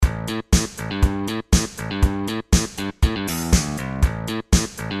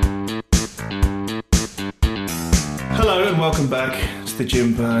welcome back to the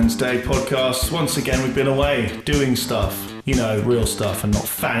Jim Burns Day podcast. Once again, we've been away doing stuff, you know, real stuff and not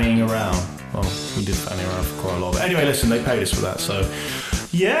fanning around. Well, we did fanning around for quite a lot. But anyway, listen, they paid us for that, so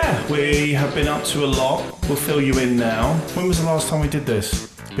yeah, we have been up to a lot. We'll fill you in now. When was the last time we did this?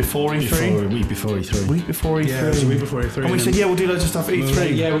 Before E3? A week before E3. Week before E3. Yeah, it was a week before E3. And we said, yeah, we'll do loads of stuff at E3.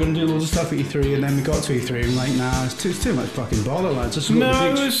 Like, yeah, we're going to do loads of stuff at E3, and then we got to E3, and like, nah, it's too much fucking bother, lads. Just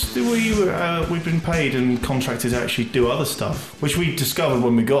No, we've been paid and contracted to actually do other stuff, which we discovered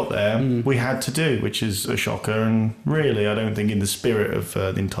when we got there we had to do, which is a shocker, and really, I don't think in the spirit of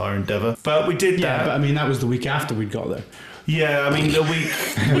the entire endeavour. But we did that. Yeah, but I mean, that was the week after we'd got there. Yeah, I mean, the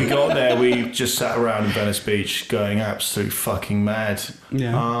week we got there, we just sat around in Venice Beach going absolute fucking mad.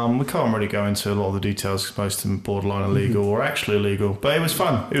 Yeah. We can't really go into a lot of the details because most of them borderline illegal or actually illegal, but it was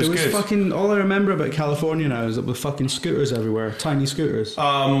fun. It was good. Fucking, all I remember about California now is that with fucking scooters everywhere, tiny scooters.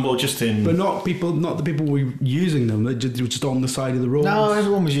 Well, just in... But not the people who were using them, they were just on the side of the road. No,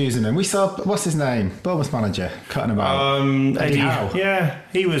 everyone was using them. We saw, what's his name? Bournemouth manager, cutting about. Eddie Howe. Yeah,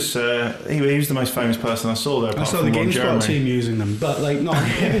 he was the most famous person I saw there. I saw the GameSpot team using them, but like, not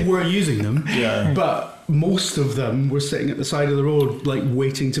people were using them. Yeah. But most of them were sitting at the side of the road, like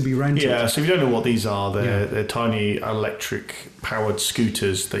waiting to be rented. Yeah, so if you don't know what these are, they're tiny electric-powered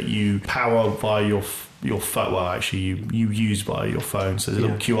scooters that you power via your phone. Well, actually, you use via your phone. So there's a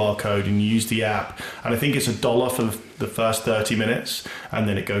little QR code, and you use the app. And I think it's $1 for the first 30 minutes, and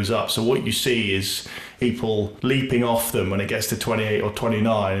then it goes up. So what you see is people leaping off them when it gets to 28 or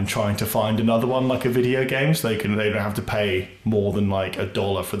 29 and trying to find another one, like a video game, so they don't have to pay more than like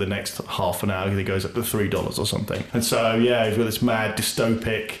 $1 for the next half an hour, because it goes up to $3 or something. And so yeah, you've got this mad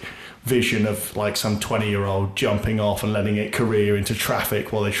dystopic vision of like some 20-year-old jumping off and letting it career into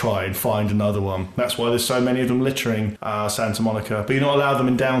traffic while they try and find another one. That's why there's so many of them littering Santa Monica, but you're not allowed them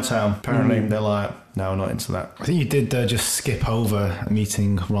in downtown. Apparently they're like, no, we're not into that. I think you did just skip over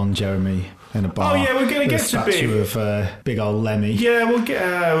meeting Ron Jeremy in a bar. Oh yeah, we're going to get to statue of big old Lemmy. Yeah, we'll get.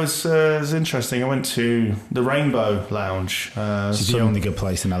 It was interesting. I went to the Rainbow Lounge. It's the only good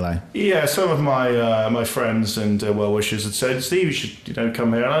place in LA. Yeah, some of my friends and well wishers had said, Steve, you should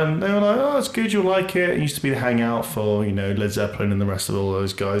come here, and they were like, oh, it's good, you'll like it. It used to be the hangout for Led Zeppelin and the rest of all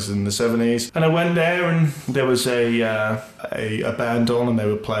those guys in the 70s. And I went there, and there was a band on, and they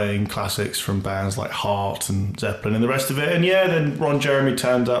were playing classics from bands like Heart and Zeppelin and the rest of it. And yeah, then Ron Jeremy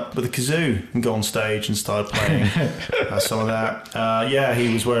turned up with a kazoo and got on stage and started playing some of that. Yeah,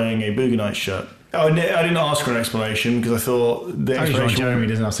 he was wearing a Boogie Nights shirt. I didn't ask for an explanation because I thought the explanation... Jeremy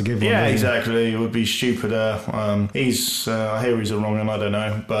doesn't have to give one. Yeah, exactly. It would be stupider. I hear he's a wrong one, I don't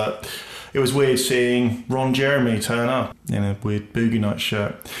know. But it was weird seeing Ron Jeremy turn up in a weird Boogie Nights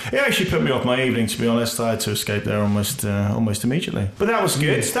shirt. It actually put me off my evening, to be honest. I had to escape there almost immediately. But that was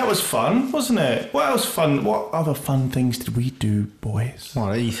good. That was fun, wasn't it? What else fun? What other fun things did we do, boys?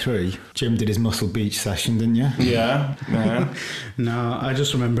 Well, at E3, Jim did his Muscle Beach session, didn't you? Yeah. No, I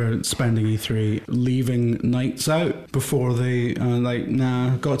just remember spending E3 leaving nights out before they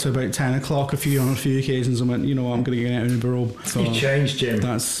got to about 10 o'clock on a few occasions and went, you know what, I'm going to get out in a robe. So you changed, Jim.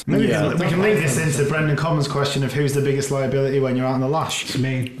 That's we can link this into Brendan Commons' question of who's the biggest liability when you're out on the lash. It's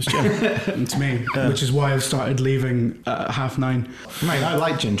me. It's me. Yeah. Which is why I've started leaving at 9:30. Mate, I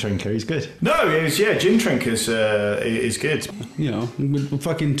like Gin Trinker. He's good. No, Gin Trinker's is good. You know, with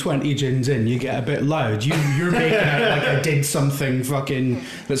fucking 20 gins in, you get a bit loud. You're making out like I did something fucking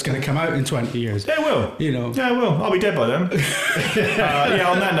that's going to come out in 20 years. Yeah, it will. You know. Yeah, it will. I'll be dead by then. Yeah,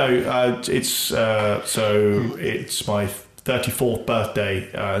 on that note, it's my 34th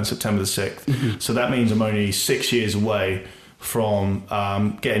birthday on September the 6th. Mm-hmm. So that means I'm only 6 years away from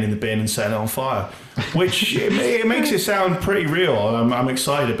getting in the bin and setting it on fire, which it makes it sound pretty real. I'm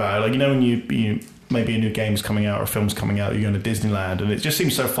excited about it. Like, when you maybe a new game's coming out or a film's coming out, you're going to Disneyland, and it just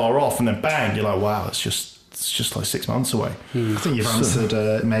seems so far off, and then bang, you're like, wow, it's just like 6 months away. I think you've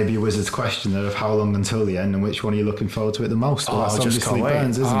answered maybe a wizard's question there of how long until the end, and which one are you looking forward to it the most? Well, that's obviously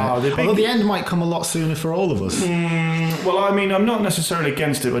Burns, isn't it? Although the end might come a lot sooner for all of us. Well, I mean, I'm not necessarily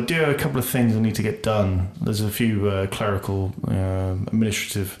against it, but I do have a couple of things I need to get done. There's a few clerical,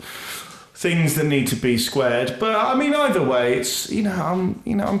 administrative things that need to be squared. But I mean, either way, it's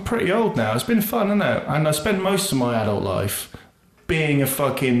I'm pretty old now. It's been fun, isn't it? And I spent most of my adult life being a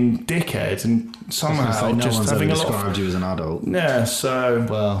fucking dickhead, and somehow just having a lot of... described you as an adult. Yeah, so...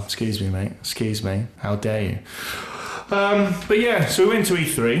 Well, excuse me, mate. Excuse me. How dare you? But yeah, so we went to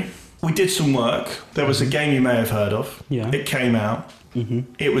E3. We did some work. There was a game you may have heard of. Yeah. It came out. Mm-hmm.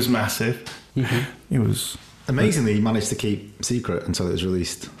 It was massive. Mm-hmm. It was Amazingly, you managed to keep secret until it was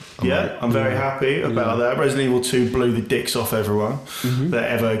released. Yeah, I'm very happy about that. Resident Evil 2 blew the dicks off everyone that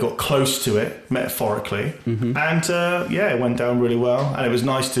ever got close to it, metaphorically. And it went down really well. And it was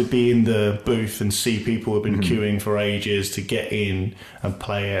nice to be in the booth and see people who've been queuing for ages to get in and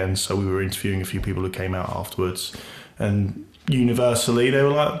play it. And so we were interviewing a few people who came out afterwards. And universally, they were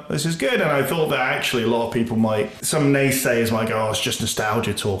like, this is good. And I thought that actually a lot of people some naysayers might go, oh, it's just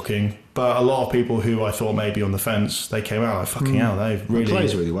nostalgia talking. But a lot of people who I thought may be on the fence, they came out like, fucking hell, they've really... It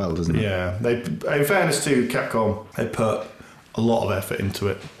plays really well, doesn't it? Yeah. In fairness to Capcom, they put a lot of effort into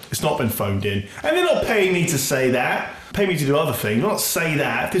it. It's not been phoned in. And they're not paying me to say that. Pay me to do other things. Not say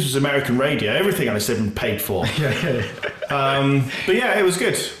that. If this was American radio, everything I said been paid for. But yeah, it was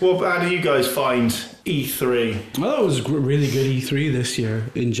good. Well, how do you guys find E3? Well, it was really good E3 this year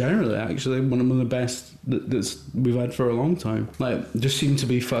in general, actually. One of the best that's we've had for a long time. Like, just seemed to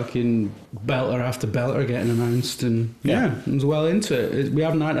be fucking belter after belter getting announced, and I was well into it. We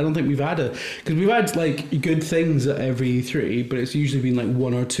haven't had, I don't think we've had because we've had like good things at every E3, but it's usually been like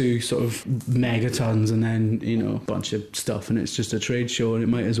one or two sort of megatons and then, a bunch of stuff, and it's just a trade show, and it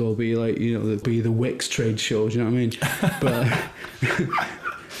might as well be like, be the Wix trade show, do you know what I mean? But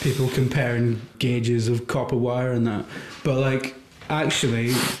people comparing gauges of copper wire and that. But like,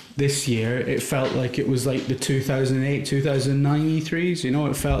 actually, this year it felt like it was like the 2008, 2009 E3s.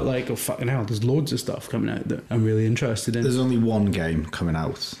 It felt like, oh fucking hell, there's loads of stuff coming out that I'm really interested in. There's only one game coming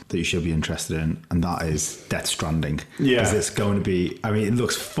out that you should be interested in, and that is Death Stranding. Yeah, because it's going to be. I mean, it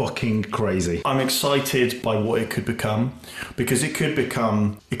looks fucking crazy. I'm excited by what it could become, because it could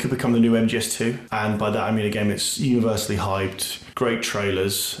become the new MGS2, and by that I mean a game that's universally hyped, great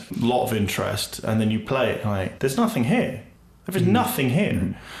trailers, a lot of interest, and then you play it like there's nothing here. There is nothing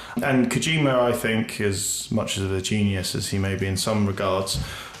here. And Kojima, I think, as much of a genius as he may be in some regards,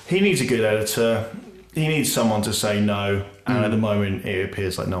 he needs a good editor. He needs someone to say no. And at the moment, it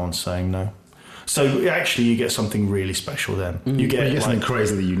appears like no one's saying no. So actually, you get something really special then. You get something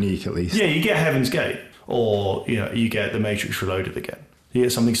crazily unique, at least. Yeah, you get Heaven's Gate. Or, you get The Matrix Reloaded again. You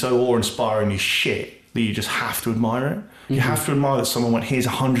get something so awe-inspiringly shit that you just have to admire it. You have to admire that someone went, here's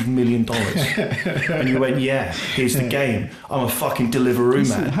 $100 million. And you went, yeah, here's the game. I'm a fucking Deliveroo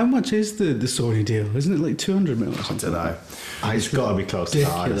man. How much is the Sony deal? Isn't it like 200 million or something? I don't know. It's got to be close to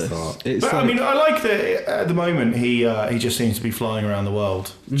that, I thought. But I mean, I like that at the moment he just seems to be flying around the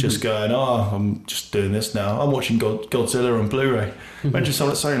world, just going, I'm just doing this now. I'm watching Godzilla on Blu-ray. Imagine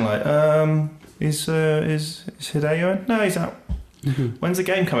someone saying like, is Hideo in? No, he's out. When's the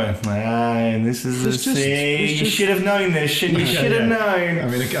game coming? This is you should have known this, shouldn't you? Should have known. I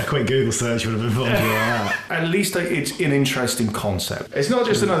mean, a quick Google search would have been fun. At least it's an interesting concept. It's not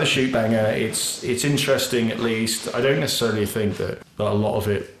just another shoot banger. It's interesting, at least. I don't necessarily think that a lot of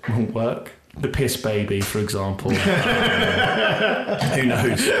it won't work. The Piss Baby, for example. Who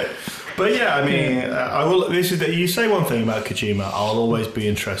knows? But yeah, I mean, I will. You say one thing about Kojima, I'll always be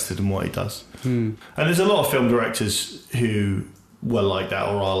interested in what he does. And there's a lot of film directors who were like that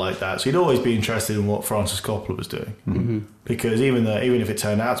or are like that, so you'd always be interested in what Francis Coppola was doing, because even if it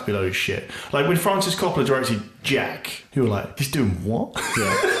turned out to be a load of shit, like when Francis Coppola directed Jack, you were like, he's doing what?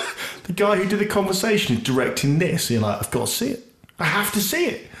 Yeah. The guy who did The Conversation is directing this, and you're like, I've got to see it. I have to see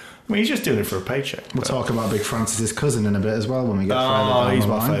it. I mean, he's just doing it for a paycheck. We'll talk about Big Francis's cousin in a bit as well when we get further down he's the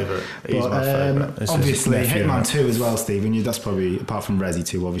my line. Favourite. He's my favourite. Obviously, Hitman 2 as well, Stephen. That's probably, apart from Resi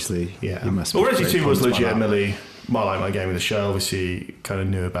 2, obviously. Yeah. Well, Resi 2 was legitimately my game of the show. Obviously, kind of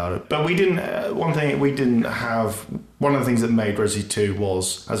knew about it. But we didn't, one of the things that made Resi 2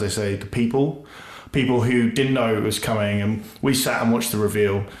 was, as I say, the people who didn't know it was coming. And we sat and watched the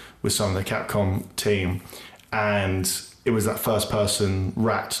reveal with some of the Capcom team. And it was that first-person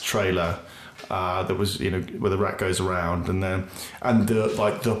rat trailer that was, where the rat goes around, and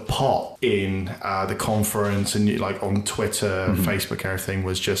the pot in the conference and like on Twitter, Facebook, everything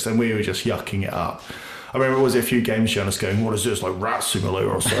was just, and we were just yucking it up. I remember a few games journalists going, "What is this, like Rat Simulator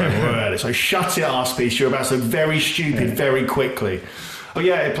or something?" It's like, shut it, arse piece. You're about to look very stupid very quickly. Oh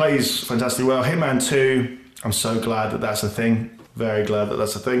yeah, it plays fantastically well. Hitman 2. I'm so glad that that's a thing. Very glad that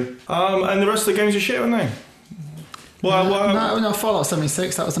that's a thing. And the rest of the games are shit, aren't they? Well, no, Fallout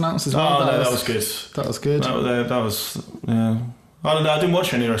 76, that was announced as well. Oh, that was good. That was good. That was, yeah. I don't know. I didn't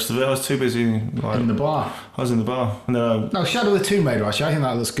watch any of the rest of it. I was too busy. Like, in the bar. I was in the bar. No, Shadow of the Tomb Raider, actually. I think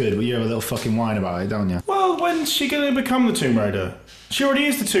that looks good, but you have a little fucking whine about it, don't you? Well, when's she going to become the Tomb Raider? She already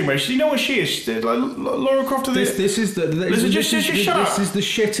is the Tomb Raider. You know what she is? She's like Lara Croft of this is the this is the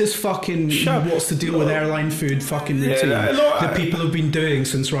shittest fucking what's the deal with airline food fucking routine that people have been doing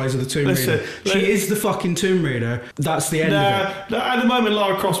since Rise of the Tomb Raider. She is the fucking Tomb Raider. That's the end of it. At the moment,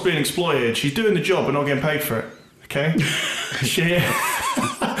 Lara Croft's being exploited. She's doing the job but not getting paid for it. Okay?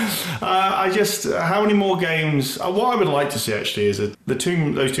 I just how many more games? What I would like to see actually is that those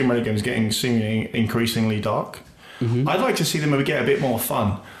Tomb Raider games getting seemingly increasingly dark. Mm-hmm. I'd like to see them get a bit more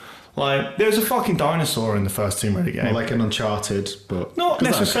fun. Like, there's a fucking dinosaur in the first Tomb Raider game. Well, like an Uncharted, but... Not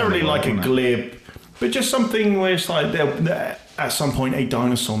necessarily like a glib, but just something where it's like, at some point, a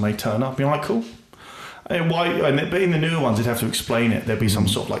dinosaur may turn up. You're like, cool. But in the newer ones, they'd have to explain it. There'd be some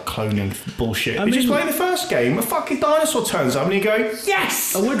sort of like cloning bullshit. But just playing the first game, a fucking dinosaur turns up and you go,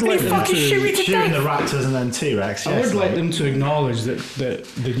 yes! I would like them to shooting the raptors and then T-Rex. I would like them to acknowledge that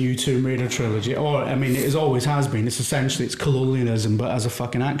the new Tomb Raider trilogy, or I mean, it always has been. It's essentially colonialism, but as a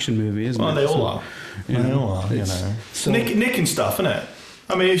fucking action movie, isn't it? Well, they all are. They all are. You know, so, nicking stuff, isn't it?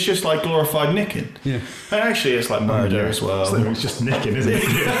 I mean, it's just like glorified nicking. Yeah. And actually, it's like murder as well. It's just nicking, isn't it?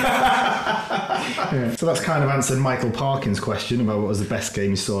 Yeah. So that's kind of answered Michael Parkin's question about what was the best game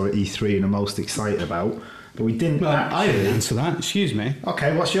you saw at E3 and are most excited about. But we didn't actually... I didn't answer that. Excuse me.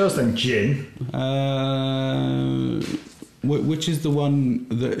 Okay, what's yours then, Jin? Which is the one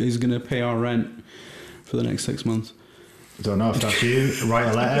that is going to pay our rent for the next 6 months? I don't know if that's you. Write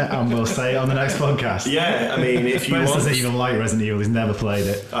a letter and we'll say it on the next podcast. Yeah, I mean, if you want... doesn't even like Resident Evil. He's never played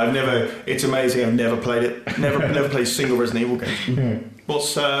it. It's amazing. I've never played it. Never played a single Resident Evil game.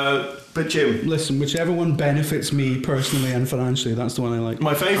 But Jim... Listen, whichever one benefits me personally and financially, that's the one I like.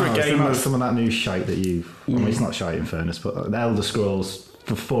 My favourite game was... Some of that new shite that you've... I mean, it's not shite in fairness, but the Elder Scrolls...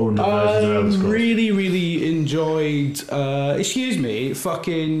 For 400 versions of Elder Scrolls. Really enjoyed... excuse me,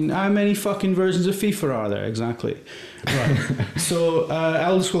 fucking... How many fucking versions of FIFA are there, exactly? Right. So,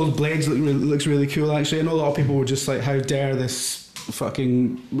 Elder Scrolls Blades looks really cool, actually. I know a lot of people were just like, how dare this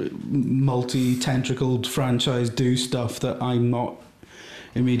fucking multi-tentacled franchise do stuff that I'm not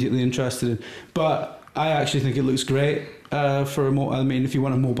immediately interested in. But I actually think it looks great. If you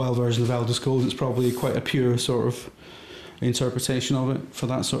want a mobile version of Elder Scrolls, it's probably quite a pure sort of interpretation of it for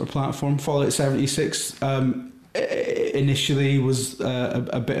that sort of platform. Fallout 76 initially was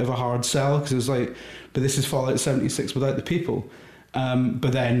a bit of a hard sell because it was like, but this is Fallout 76 without the people.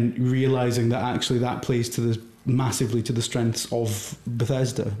 But then realizing that actually that plays massively to the strengths of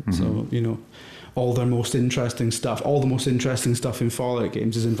Bethesda. Mm-hmm. So, you know, all the most interesting stuff in Fallout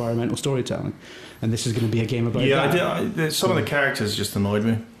games is environmental storytelling, and this is going to be a game about that. Some of the characters just annoyed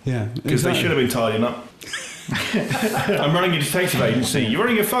me. Yeah, because they should have been tidying up. I'm running a detective agency. You're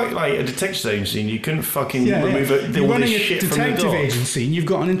running a detective agency, and you couldn't fucking remove all this shit from the door. You're running a detective agency, and you've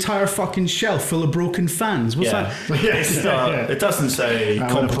got an entire fucking shelf full of broken fans. What's that? It doesn't say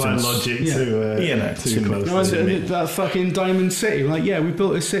competence. Logic too close. That fucking Diamond City. Like, we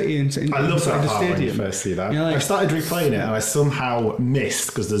built a city inside I love that the part stadium. When you first see that. I started replaying it, and I somehow missed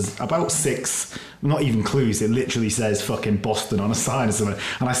because there's about 6. Not even clues, it literally says fucking Boston on a sign or something,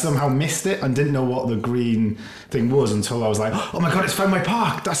 and I somehow missed it and didn't know what the green thing was until I was like, oh my god, it's Fenway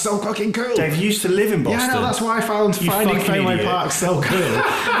Park, that's so fucking cool. Dave used to live in Boston. Yeah, no, that's why I found finding Fenway Park so cool.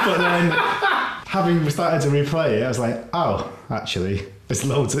 But then having started to replay it, I was like, oh, actually it's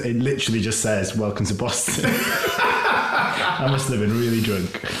loads it literally just says welcome to Boston. I must have been really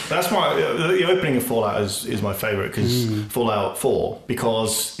drunk. That's the opening of Fallout is my favourite because Fallout 4,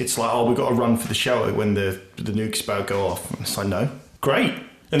 because it's like, we've got to run for the shelter when the nuke's about to go off. And it's like, no, great.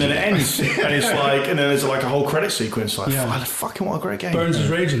 And then it ends, and it's like, and then there's like a whole credit sequence. Like, fucking what a great game! Burns was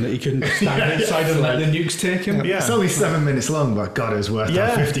raging that he couldn't stand inside and let the nukes take him. Yeah. It's only 7 minutes long, but God, it was worth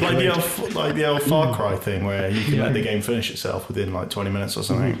that 50 quid. Like the old Far Cry thing, where you can let the game finish itself within like 20 minutes or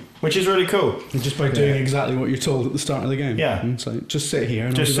something, which is really cool. And just by doing exactly what you're told at the start of the game. Yeah, it's like, just sit here,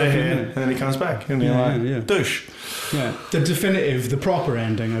 and and then he comes back, and you're like, douche. Yeah, the proper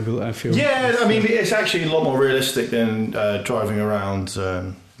ending. I feel. Yeah, I mean, it's actually a lot more realistic than driving around.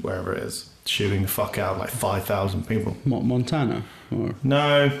 Wherever it is, shooting the fuck out of like 5,000 people. Montana? Or?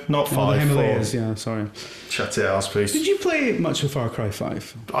 No, not 5. The Himalayas, sorry. Shut your ass, please. Did you play much of Far Cry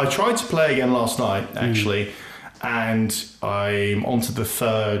 5? I tried to play again last night, actually, and I'm onto the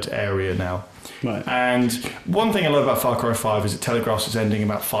 3rd area now. Right. And one thing I love about Far Cry 5 is it telegraphs its ending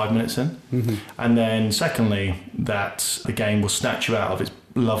about 5 minutes in. Mm-hmm. And then secondly, that the game will snatch you out of its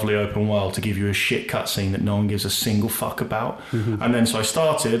lovely open world to give you a shit cutscene that no one gives a single fuck about. And then so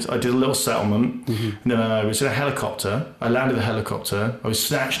I did a little settlement, and then I was in a helicopter. I landed the helicopter. I was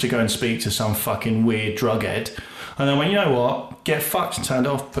snatched to go and speak to some fucking weird drug head. And then went, you know what? Get fucked and turned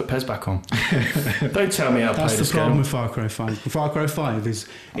off, put Pez back on. Don't tell me how to play this game. That's the problem with Far Cry 5. Far Cry 5 is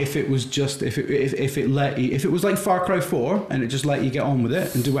if it was just if it was like Far Cry 4 and it just let you get on with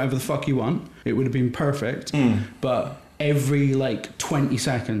it and do whatever the fuck you want, it would have been perfect. But every like 20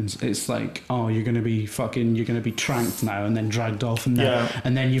 seconds it's like, oh, you're gonna be tranked now and then dragged off, and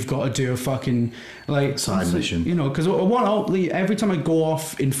then you've got to do a fucking like side mission, you know, because every time I go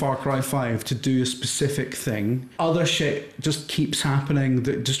off in Far Cry 5 to do a specific thing, other shit just keeps happening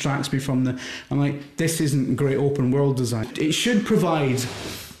that distracts me from I'm like, this isn't great open world design. It should provide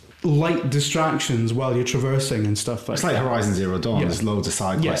light distractions while you're traversing and stuff like that. It's like Horizon Zero Dawn. There's loads of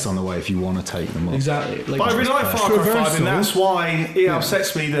side quests on the way if you want to take them up. Exactly. But I really like Far Cry 5, and that's why it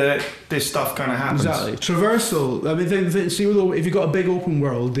upsets me that this stuff kind of happens. Exactly. Traversal, I mean, see, if you've got a big open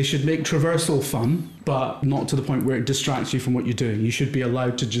world, they should make traversal fun, but not to the point where it distracts you from what you're doing. You should be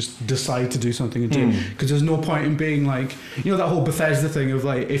allowed to just decide to do something and do it. Because there's no point in being like, you know, that whole Bethesda thing of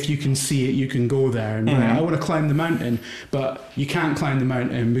like, if you can see it, you can go there. And like, I want to climb the mountain, but you can't climb the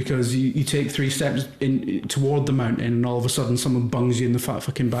mountain because you take 3 steps toward the mountain and all of a sudden someone bungs you in the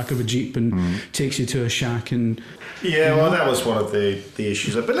fucking back of a Jeep and takes you to a shack. And yeah, well, that was one of the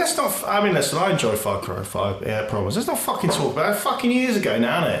issues. But let's not, listen, I enjoy Far Cry 5, problems. Let's not fucking talk about it. Fucking years ago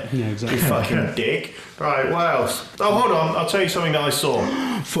now, innit? Yeah, exactly. You fucking dick. Right, what else? Oh, hold on, I'll tell you something that I saw.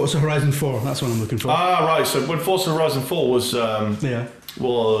 Forza Horizon 4, that's what I'm looking for. Ah, right, so when Forza Horizon 4 was announced,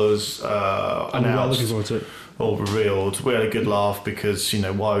 I'm well looking forward to it. All revealed, we had a good laugh because, you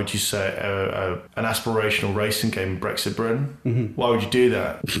know, why would you say an aspirational racing game in Brexit Britain? Why would you do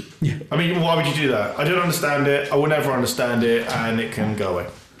that? I mean, why would you do that? I don't understand it. I will never understand it, and it can go away.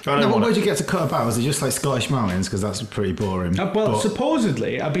 What would you get to cut about? Is it just like Scottish mountains? Because that's pretty boring.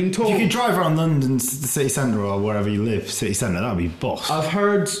 Supposedly, I've been told... If you could drive around London, the city centre, or wherever you live, city centre, that'd be boss. I've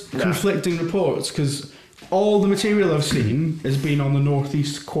heard conflicting reports, because all the material I've seen has been on the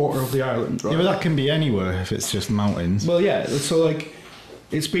northeast quarter of the island, right? Yeah, but that can be anywhere if it's just mountains. Well, yeah, so like...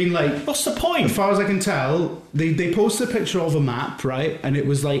 It's been like... What's the point? As far as I can tell, they posted a picture of a map, right? And it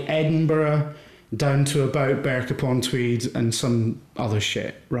was like Edinburgh down to about Berwick-upon-Tweed and some other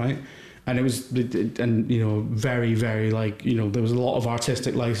shit, right? And it was, and you know, very, very like, you know, there was a lot of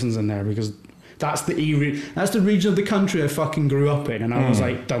artistic license in there because that's the region of the country I fucking grew up in, and I was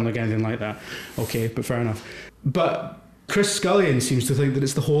like, don't look anything like that. Okay, but fair enough. But Chris Scullion seems to think that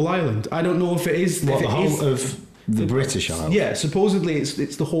it's the whole island. I don't know if it is. What, the whole of the British Isles? Yeah, supposedly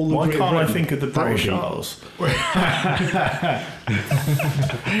it's the whole of Why Great can't Britain. I think of the British Isles?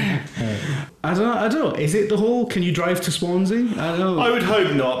 I don't know. Is it the whole? Can you drive to Swansea? I don't know. I would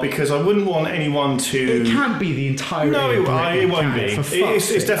hope not, because I wouldn't want anyone to... It can't be the entire... No, it won't be.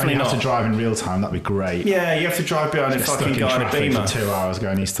 It's definitely you not. have to drive in real time, that'd be great. Yeah, you have to drive behind a fucking guy in a Beamer. For 2 hours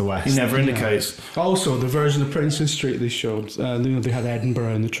going east to west. He never indicates. Also, the version of Princes Street they showed, you know, they had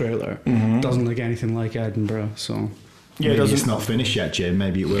Edinburgh in the trailer. Doesn't look anything like Edinburgh, so... Yeah, maybe it's not finished yet, Jim.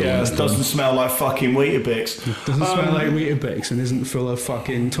 Maybe it will. Yeah, it doesn't smell like fucking Weetabix. Doesn't smell like Weetabix and isn't full of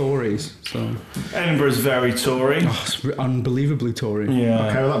fucking Tories. So Edinburgh's very Tory. Oh, it's unbelievably Tory. Yeah.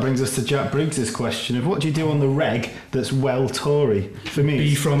 Okay, well that brings us to Jack Briggs's question of what do you do on the reg that's well Tory? For me,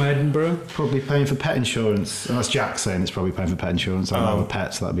 Be from Edinburgh. Probably paying for pet insurance. And that's Jack saying it's probably paying for pet insurance. I don't have a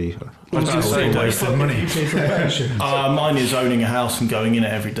pet, so that'd be a waste of money. Mine is owning a house and going in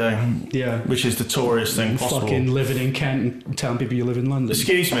it every day. Yeah. Which is the Toryest thing possible. Fucking living in Kent and telling people you live in London.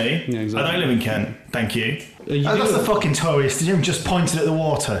 Excuse me. Yeah, exactly. I don't live in Kent. Thank you. That's the fucking Toryist. Jim just pointed at the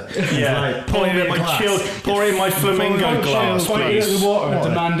water. Yeah, like, pouring in my flamingo glass, pointing at the water, What?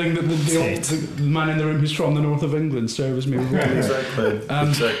 demanding that the man in the room who's from the north of England serves me with water.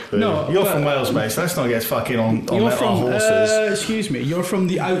 Exactly. No, you're from Wales, mate, so let's not get fucking on you're from, horses. excuse me, you're from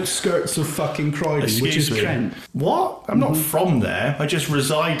the outskirts of fucking Croydon, which is Kent. What? I'm not from there. I just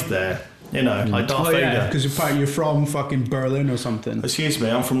reside there. You know, like Darth Vader. Yeah, because you're from fucking Berlin or something. Excuse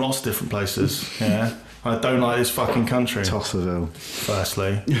me, I'm from lots of different places. Yeah. I don't like this fucking country. Tossaville.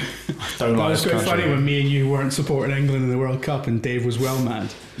 Firstly. Don't like this country. It was quite funny when me and you weren't supporting England in the World Cup and Dave was well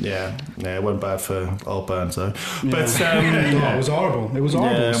mad. Yeah, it wasn't bad for old Burns though. Yeah. But it was horrible. It was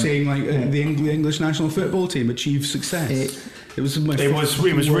horrible seeing like the English national football team achieve success. It was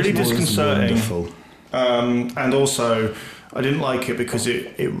really disconcerting. Wonderful. And also, I didn't like it because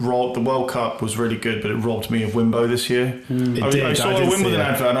it robbed. The World Cup was really good, but it robbed me of Wimbo this year. I saw a Wimbledon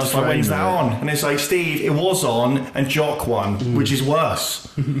advert and I was like, when's that on? And it's like, Steve, it was on and Jock won, which is worse.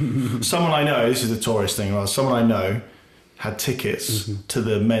 Someone I know, this is the tourist thing, someone I know had tickets to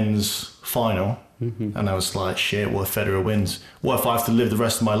the men's final. And I was like, shit, what if Federer wins? What if I have to live the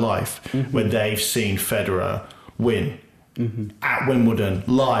rest of my life where they've seen Federer win at Wimbledon,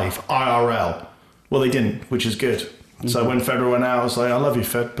 live, IRL? Well, they didn't, which is good. So when Federer went out, I was like, I love you,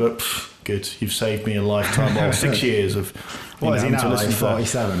 Fed, but good, you've saved me a lifetime, well, 6 years of... What is he now, like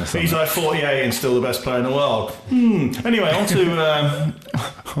 47 or something? He's like 48 and still the best player in the world. Anyway, on to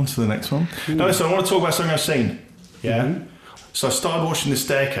the next one. No, so I want to talk about something I've seen. Yeah? So I started watching The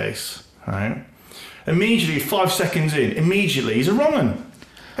Staircase, right? Immediately, 5 seconds in, he's a wrong one.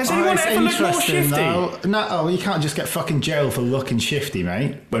 Has anyone ever looked more shifty? No, you can't just get fucking jailed for looking shifty,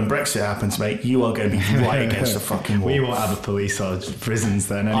 mate. When Brexit happens, mate, you are going to be right against the fucking wall. We won't have a police or prisons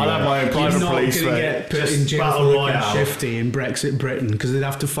then. Anyway. I'll have my own private police. You're not going to get put in jail for looking shifty in Brexit Britain because they'd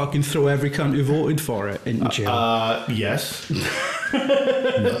have to fucking throw every cunt who voted for it into jail. Yes.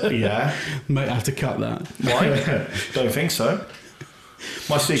 Yeah. Might have to cut that. Why? Don't think so.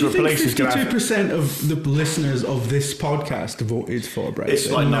 My secret police is going to 52% of the listeners of this podcast voted for Brexit. It's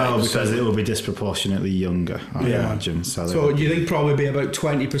like no, because it will be disproportionately younger, I imagine. So you think probably be about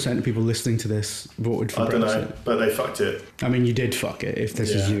 20% of people listening to this voted for Brexit? I don't know, but they fucked it. I mean, you did fuck it if this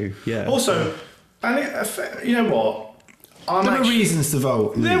is you. Yeah. Also, you know what? There were reasons to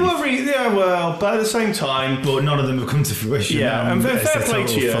vote. There were, but at the same time... But none of them have come to fruition. Yeah, and fair play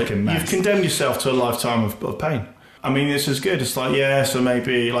to you. You've condemned yourself to a lifetime of pain. I mean, this is good. It's like, so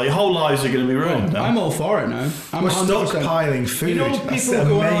maybe like your whole lives are going to be ruined. I'm all for it now. We're stockpiling food.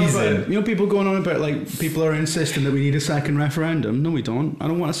 You know, people going on about like people are insisting that we need a second referendum. No, we don't. I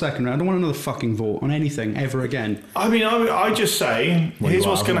don't want a second. I don't want another fucking vote on anything ever again. I mean, I just say, here's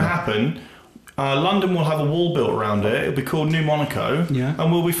what's going to happen. London will have a wall built around it. It'll be called New Monaco,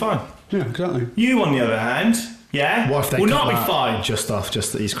 and we'll be fine. Yeah, exactly. You, on the other hand. Yeah, what if they will not be fine. Just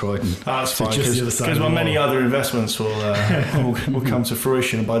at East Croydon. That's fine, because my many other investments will come to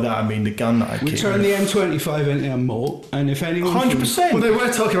fruition, and by that I mean the gun that I keep. We turn the M25 into a moat, and if anyone... 100%. Well, they were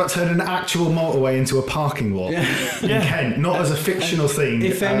talking about turning an actual motorway into a parking lot in Kent, not as a fictional thing.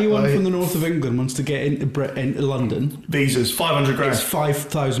 If anyone from the north of England wants to get into London... Visas, 500 grand. It's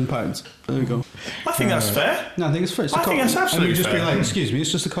 £5,000. There we go. I think that's fair. No, I think it's fair. I think that's absolutely fair. And we just be like, excuse me,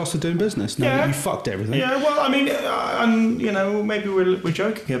 it's just the cost of doing business. No, you fucked everything. Yeah, well, I mean, and you know, maybe we're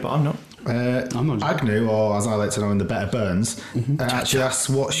joking here, but I'm not. I'm not joking. Agnew, or as I like to know in the Better Burns, actually asks,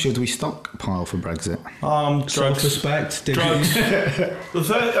 what should we stockpile for Brexit? Drugs. Self-respect. Drugs.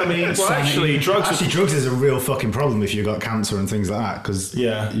 Drugs is a real fucking problem if you've got cancer and things like that. Cause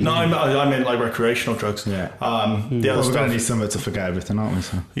I meant like recreational drugs. Yeah. The other we're going to need somewhere to forget everything, aren't we?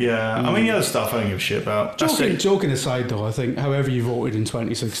 So. Yeah. I mean, the other stuff I don't give a shit about. Joking aside, though, I think however you voted in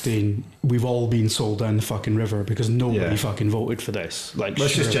 2016, we've all been sold down the fucking river because nobody fucking voted for this. Like,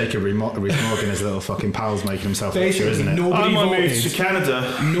 that's just Jacob Rees-Mogg and his little fucking pals making himself basically, isn't it? Nobody voted to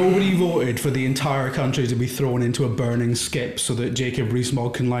Canada. Nobody voted for the entire country to be thrown into a burning skip so that Jacob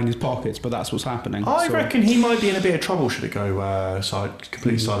Rees-Mogg can line his pockets, but that's what's happening. I reckon he might be in a bit of trouble should it go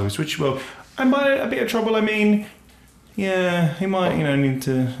completely sideways. Which, and by a bit of trouble, I mean, he might, need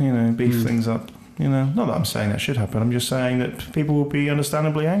to, beef things up. Not that I'm saying that should happen. I'm just saying that people will be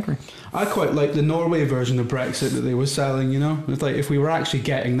understandably angry. I quite like the Norway version of Brexit that they were selling. It's like if we were actually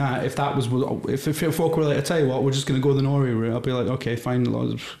getting that, if folk were like, I tell you what, we're just going to go the Norway route, I'll be like, okay, fine,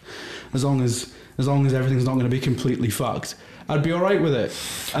 as long as everything's not going to be completely fucked, I'd be all right with it.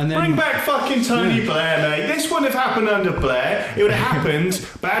 And then bring back fucking Tony Blair, mate. This wouldn't have happened under Blair. It would have happened.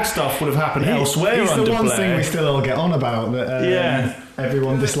 Bad stuff would have happened elsewhere under Blair. He's the one thing we still all get on about that.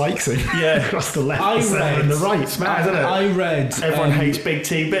 Everyone dislikes him. Yeah, across the left, the centre, and the right. It's mad, isn't it? I read. Everyone hates Big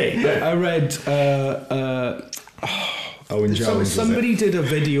TB. I read. Owen Jones. Somebody did a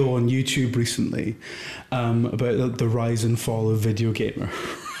video on YouTube recently about the rise and fall of Video Gamer.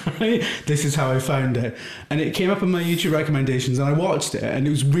 This is how I found it, and it came up in my YouTube recommendations, and I watched it, and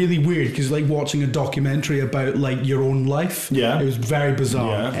it was really weird because like watching a documentary about like your own life. It was very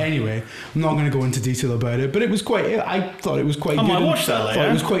bizarre. Anyway, I'm not going to go into detail about it, but it was quite. I thought it was quite good. I might watch that later.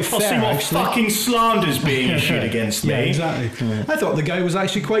 It was quite fair. I'll see what fucking slander's being issued against me. Yeah, exactly. I thought the guy was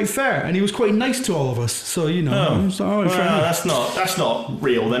actually quite fair, and he was quite nice to all of us. So that's not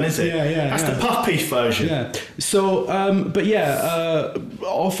real, then, is it? Yeah. That's the puff piece version. Yeah. So,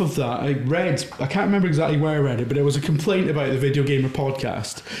 off of that, I can't remember exactly where I read it, but it was a complaint about the Video Gamer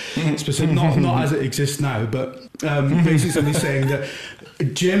podcast, specific, not as it exists now, but basically somebody saying that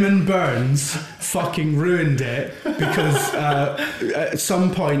Jim and Burns fucking ruined it because at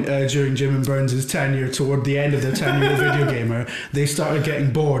some point during Jim and Burns' tenure, toward the end of their tenure as Video Gamer, they started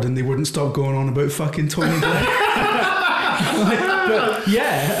getting bored and they wouldn't stop going on about fucking Tony Blair. but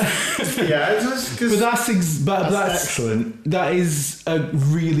yeah. But That's excellent. That is a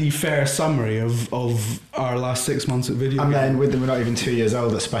really fair summary of our last 6 months at video. And Game. then with them, we're not even 2 years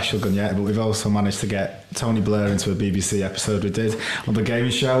old at Special Gun yet, but we've also managed to get Tony Blair into a BBC episode we did on the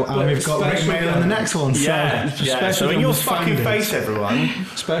gaming show, and we've got Rick Special Mail in Gun. the next one. So. Yeah. So in your fucking face, everyone,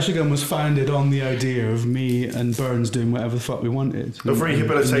 Special Gun was founded on the idea of me and Burns doing whatever the fuck we wanted. of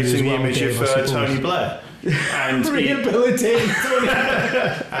rehabilitating the image of Tony Blair. And Rehabilitating Tony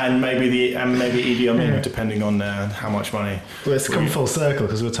Blair. and maybe Idi Amin, depending on how much money. Well, it's come full circle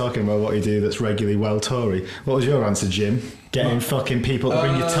because we're talking about what you do that's regularly well Tory. What was your answer, Jim? Getting fucking people to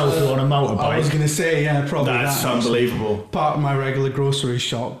bring your tofu on a motorbike. I was going to say, yeah, probably That's that. unbelievable. Part of my regular grocery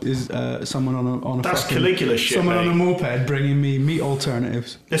shop is someone on a That's fucking, Caligula shit, someone mate. on a moped bringing me meat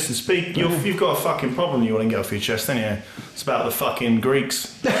alternatives. Listen, you've got a fucking problem you want to get off your chest, don't you? It's about the fucking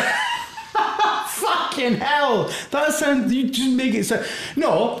Greeks. Fucking hell! That sounds. You just make it sound.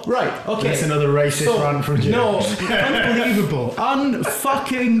 No, right? Okay. That's another racist rant from Jim. No, unbelievable,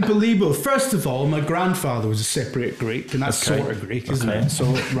 unfucking believable. First of all, my grandfather was a Cypriot Greek, and that's Okay. sort of Greek, isn't Okay. it? So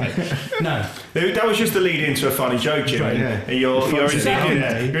right now. That was just the lead into a funny joke, Jim. Right, yeah. Your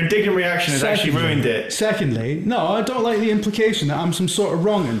Secondly- indignant reaction has actually ruined it. Secondly, no, I don't like the implication that I'm some sort of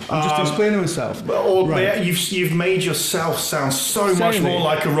wrong'un. I'm just explaining myself. Right. You've made yourself sound so much Secondly, more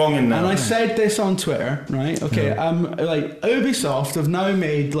like a wrong'un now. And I said this on Twitter, right? Okay, like Ubisoft have now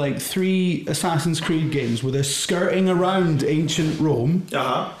made like 3 Assassin's Creed games where they're skirting around ancient Rome,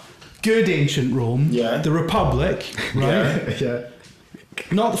 good ancient Rome, the Republic, right? Yeah.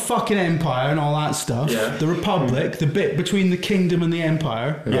 Not the fucking Empire and all that stuff. Yeah. The Republic, the bit between the kingdom and the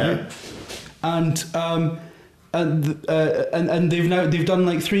Empire, right? Yeah. And they've done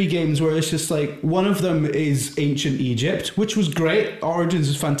like 3 games where it's just like one of them is ancient Egypt, which was great. Origins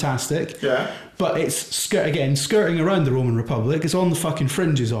is fantastic. Yeah. But it's skirting around the Roman Republic. It's on the fucking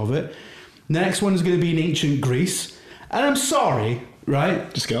fringes of it. Next one is going to be in ancient Greece, and I'm sorry,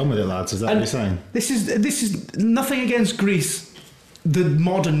 right? Just get on with it, lads. Is that what you're saying? This is nothing against Greece, the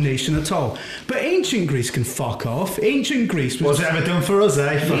modern nation at all. But ancient Greece can fuck off. Ancient Greece was What's it ever done for us,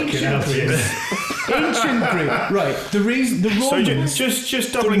 eh? Fucking hell. ancient Greece, right? The Romans. So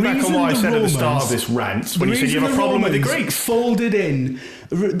just doubling back on what I said at the start of this rant, when you said you have a problem with the Greeks. Folded in,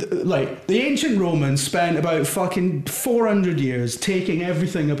 like the ancient Romans spent about fucking 400 years taking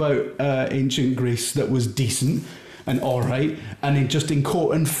everything about ancient Greece that was decent and alright, and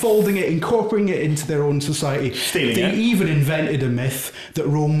folding it, incorporating it into their own society. Stealing they it. even invented a myth that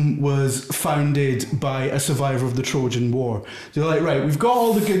Rome was founded by a survivor of the Trojan War. They're like, right, we've got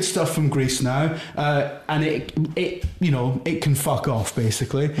all the good stuff from Greece now, and it can fuck off,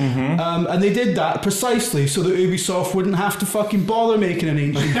 basically. Mm-hmm. And they did that precisely so that Ubisoft wouldn't have to fucking bother making an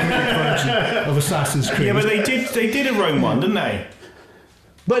ancient Greek version of Assassin's Creed. Yeah, but they did a Rome one, didn't they?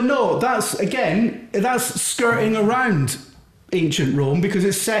 But no, that's skirting around ancient Rome because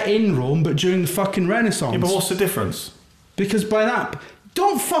it's set in Rome, but during the fucking Renaissance. Yeah, but what's the difference? Because by that,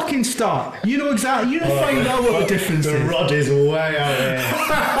 don't fucking start. You know exactly. You know find out what the difference The is. rod is way out there.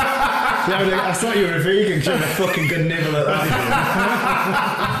 Yeah, I thought you were a vegan trying to fucking good nibble at that.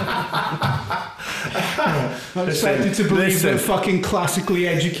 I'm expected to believe that fucking classically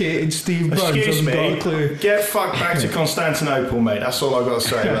educated Steve Burns Excuse hasn't got me. a clue. Get fucked back to Constantinople, mate. That's all I've got to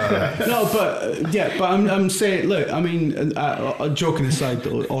say about that. No, but I'm saying, look, I mean, joking aside,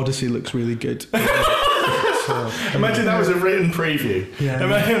 though, Odyssey looks really good. Imagine that was a written preview. Yeah.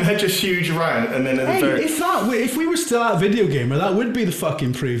 Imagine that just huge rant, and then at the Hey, very if we were still at Video Gamer, that would be the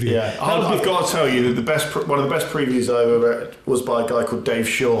fucking preview. yeah, I've got to tell you that one of the best previews I ever read was by a guy called Dave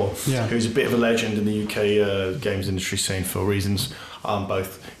Shaw, who's a bit of a legend in the UK games industry scene for reasons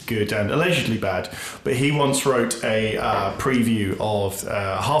both good and allegedly bad. But he once wrote a preview of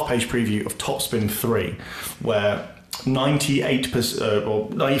a half-page preview of Topspin 3, where 98% or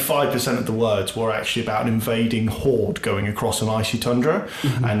 95% of the words were actually about an invading horde going across an icy tundra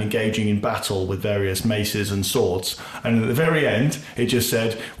and engaging in battle with various maces and swords. And at the very end, it just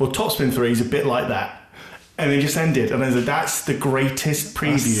said, well, Topspin 3 is a bit like that. And it just ended. And I said, that's the greatest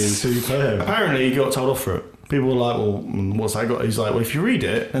preview. That's superb. Apparently, he got told off for it. People were like, well, what's that got? He's like, well, if you read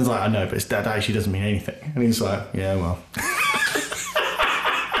it, and it's like, I know, but that actually doesn't mean anything. And he's like, yeah, well.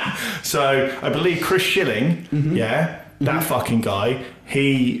 So I believe Chris Schilling, that fucking guy,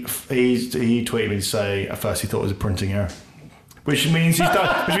 he tweeted me to say at first he thought it was a printing error, which means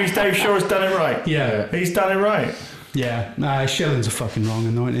Dave Shaw has done it right. Yeah, he's done it right. Yeah, Schilling's a fucking wrong,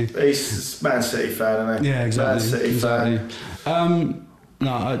 isn't he? He's a Man City fan, isn't he? Yeah, exactly. Man City fan.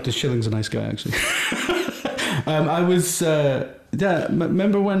 No, Schilling's a nice guy actually. I was Yeah,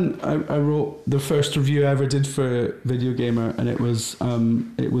 remember when I wrote the first review I ever did for Video Gamer, and it was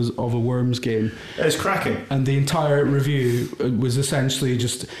of a Worms game. It's cracking. And the entire review was essentially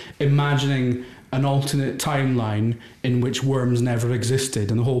just imagining an alternate timeline in which Worms never existed,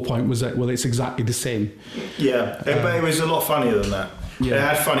 and the whole point was that, well, it's exactly the same. Yeah, but it was a lot funnier than that. Yeah. It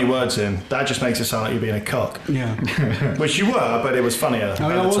had funny words in. That just makes it sound like you're being a cock. Yeah. Which you were, but it was funnier. I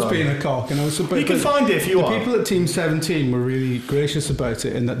mean, I was being a cock, and I was. You can find it if you the want. The people at Team 17 were really gracious about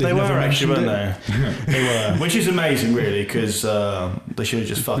it, in that they were never actually, mentioned weren't they? They were, which is amazing, really, because they should have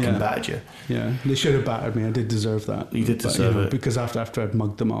just fucking battered you. Yeah, they should have battered me. I did deserve that. You did deserve it because after I'd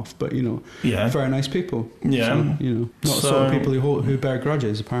mugged them off. But very nice people. Yeah, so, not the sort of people who bear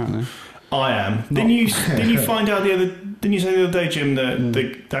grudges, apparently. I am. Didn't you find out Didn't you say the other day, Jim, that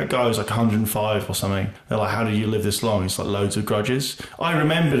that guy was like 105 or something? They're like, how did you live this long? It's like loads of grudges. I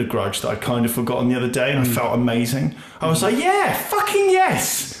remembered a grudge that I'd kind of forgotten the other day, and I felt amazing. I was like, yeah, fucking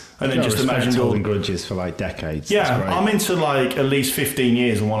yes. And then just imagined holding grudges for like decades. Yeah, I'm into like at least 15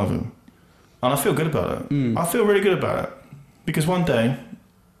 years on one of them, and I feel good about it. I feel really good about it because one day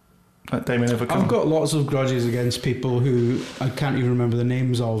that day may never come. I've got lots of grudges against people who I can't even remember the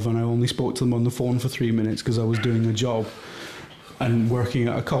names of, and I only spoke to them on the phone for 3 minutes because I was doing a job and working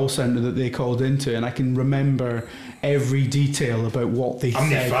at a call centre that they called into, and I can remember every detail about what they said. I'm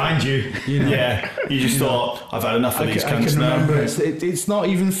going to find you. Yeah, you just thought, I've had enough of these cunts now. I can remember it's not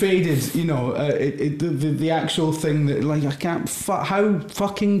even faded, the actual thing that, like, I can't, how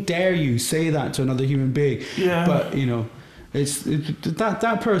fucking dare you say that to another human being? Yeah. But,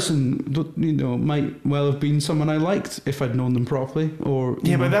 that person, might well have been someone I liked if I'd known them properly, or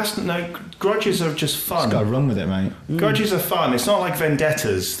but grudges are just fun. Just gotta run with it, mate. Grudges are fun. It's not like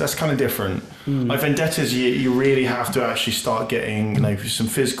vendettas. That's kind of different. Like vendettas, you really have to actually start getting some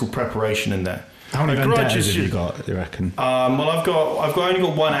physical preparation in there. How many vendettas have you got, you reckon? Well, I've only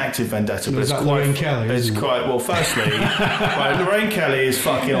got one active vendetta, but it's quite. Lorraine Kelly? It's quite well. Firstly, Lorraine Kelly is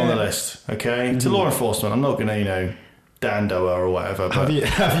fucking on the list. Okay, to law enforcement, I'm not going to dando her or whatever. But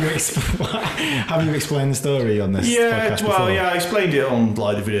have you explained the story on this podcast before? I explained it on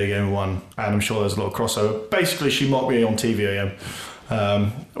like the Video Gamer one, and I'm sure there's a lot of crossover. Basically, she mocked me on TV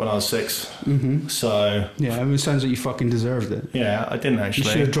when I was 6. Mm-hmm. So it sounds like you fucking deserved it. Yeah, I didn't actually.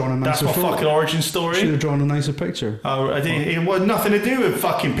 You should have drawn a nicer That's my fucking origin story. You should have drawn a nicer picture. Oh, I didn't. It had nothing to do with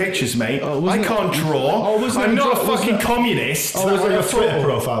fucking pictures, mate. I can't draw. I'm not a fucking communist. Was it your Twitter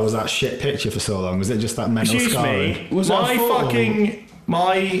profile? Was that shit picture for so long? Was it just that mental scarring? Was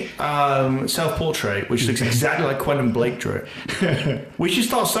my self-portrait, which looks exactly like Quentin Blake drew it. We should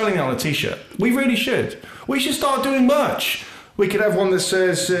start selling that on a t-shirt. We really should. We should start doing merch. We could have one that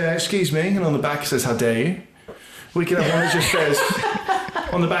says, excuse me, and on the back it says, how dare you. We could have one that just says,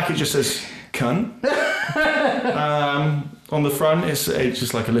 on the back it just says, cunt. On the front it's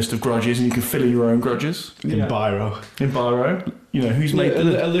just like a list of grudges, and you can fill in your own grudges. In biro. Who's made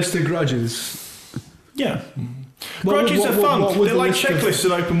a list of grudges. Yeah. Grudges are fun. They're like checklists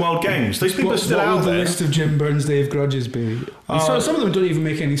in open world games. Those people are still out there. What would the list of Jim Burns Day of grudges be? Some of them don't even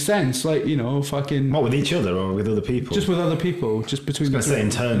make any sense. Like, fucking... What, with each other or with other people? Just with other people. Just between... I was going to say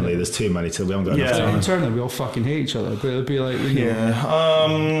internally, there's too many till we haven't got enough time. Internally, we all fucking hate each other. But it'll be like...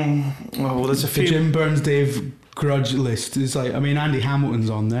 there's a few... The Jim Burns Day of grudge list is like, Andy Hamilton's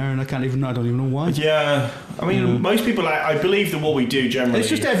on there, and I don't even know why. Yeah, most people, I believe that what we do generally, it's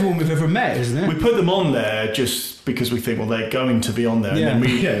just everyone we've ever met, isn't it? We put them on there just because we think, well, they're going to be on there, and then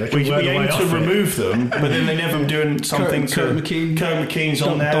we aim to remove them, but then they never doing something. Kurt McKean's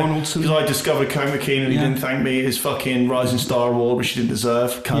on there Donaldson, because I discovered Kurt McKean and he didn't thank me his fucking Rising Star Award, which he didn't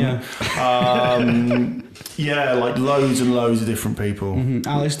deserve. Like loads and loads of different people. Mm-hmm.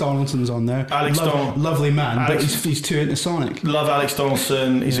 Alex Donaldson's on there. Lovely man, but he's too into Sonic. Love Alex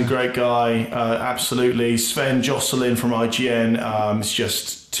Donaldson. He's a great guy. Absolutely. Sven Jocelyn from IGN. Is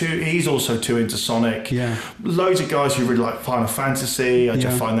just he's also too into Sonic. Yeah. Loads of guys who really like Final Fantasy. I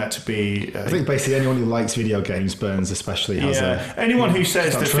just find that to be... I think basically anyone who likes video games, Burns especially, has anyone who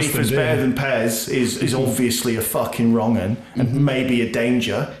says that FIFA's better than PES is obviously a fucking wrong and maybe a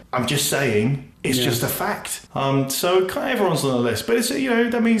danger. I'm just saying... It's just a fact. So everyone's on the list, but it's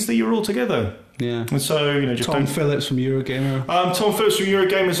that means that you're all together. Yeah. And so just Tom Phillips from Eurogamer. Tom Phillips from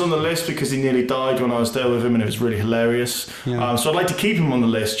Eurogamer is on the list because he nearly died when I was there with him, and it was really hilarious. Yeah. So I'd like to keep him on the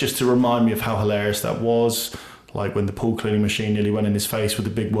list just to remind me of how hilarious that was. Like when the pool cleaning machine nearly went in his face with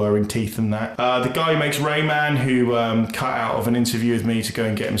the big whirring teeth and that. The guy who makes Rayman, who cut out of an interview with me to go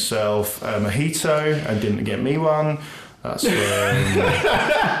and get himself a mojito and didn't get me one. That's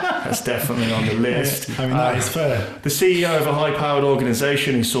That's definitely on the list. I mean, that is fair. The CEO of a high-powered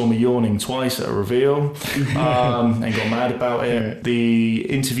organisation who saw me yawning twice at a reveal and got mad about it. Yeah. The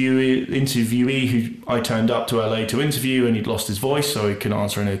interviewee who I turned up to LA to interview and he'd lost his voice so he couldn't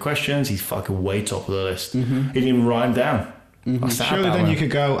answer any of the questions. He's fucking way top of the list. He didn't even write him down. Surely then you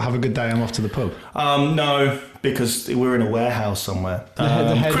could go have a good day and off to the pub. No, because we're in a warehouse somewhere.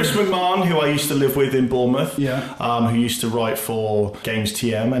 head Chris McMahon, who I used to live with in Bournemouth, Yeah. who used to write for Games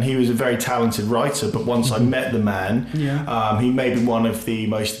TM, and he was a very talented writer. But once I met the man, he may be one of the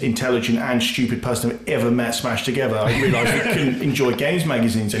most intelligent and stupid person I've ever met smashed together. I realised I couldn't enjoy games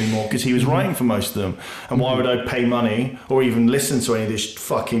magazines anymore because he was writing for most of them. And why would I pay money or even listen to any of this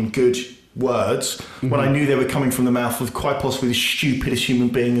fucking good words when I knew they were coming from the mouth of quite possibly the stupidest human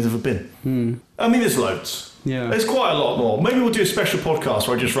being has ever been? I mean, there's loads. Yeah. There's quite a lot more. Maybe we'll do a special podcast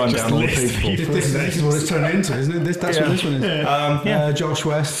where I just run down all the people. This is what it's turned into, isn't it? That's what this one is. Josh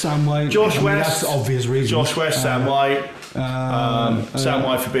West, Sam White. Josh I mean, West. that's obvious reasons. Josh West, Sam White. Sam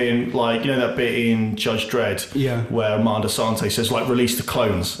White for being like, you know that bit in Judge Dredd where Amanda Sante says like release the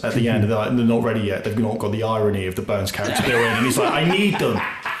clones at the end and they're like, they're not ready yet, they've not got the irony of the Burns character they're in, and he's like, I need them.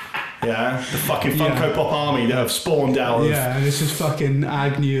 Yeah, the fucking Funko Pop army that have spawned out of... Yeah, and this is fucking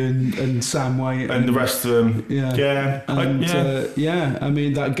Agnew and Sam White. And the rest of them. Yeah. I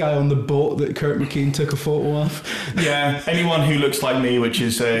mean, that guy on the boat that Kurt McKean took a photo of. Yeah, anyone who looks like me, which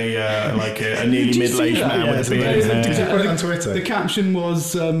is a nearly middle-aged man with a beard. Did you put it on Twitter? The caption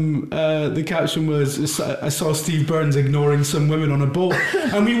was, I saw Steve Burns ignoring some women on a boat.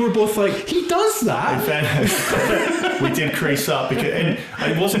 And we were both like, he does that? In fairness, we did crease up because and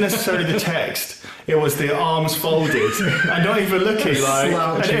it wasn't necessarily the text, it was the arms folded and not even looking like,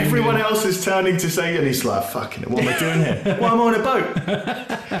 and everyone else is turning to say, and he's like, fucking it, what am I doing here? Well, I'm on a boat.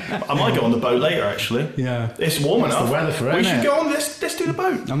 I might go on the boat later actually. Yeah, it's warm enough. The weather for it, we should go on let's do the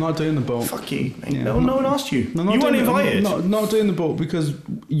boat. I'm not doing the boat. Fuck you. No one asked you. You weren't invited. Not doing the boat because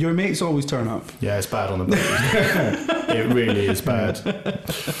your mates always turn up. Yeah, it's bad on the boat. It really is bad.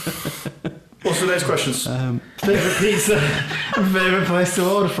 What's the next questions? Favourite pizza, favourite place to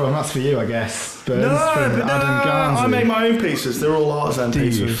order from? That's for you, I guess. Burns from Adam Garnsey. I make my own pizzas. They're all artisan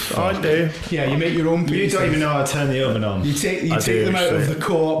pizzas. I do. Yeah, you make your own pizzas. You don't even know how to turn the oven on. You take them out of the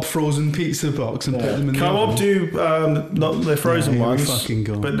Co-op frozen pizza box and put them in the Co-op oven. do not the frozen ones, fucking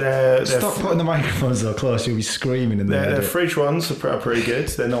go. but they're Stop putting the microphones so close. You'll be screaming in there. their fridge ones are pretty good.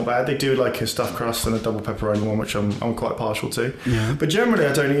 They're not bad. They do like a stuffed crust and a double pepperoni one, which I'm quite partial to. Yeah. But generally,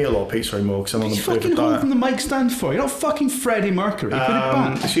 I don't eat a lot of pizza anymore because I'm on What the are you bit of fucking a diet. holding the mic stand for? You're not fucking Freddie Mercury. Put it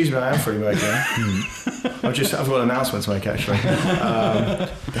back. Excuse me, I am Freddie Mercury. I've got an announcement to make actually.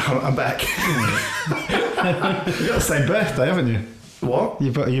 I'm back. You've got the same birthday, haven't you? What?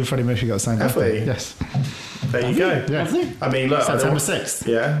 You and Freddie Mercury got the same Have birthday. we? Yes. There you go. Yeah. I mean, look. September 6th.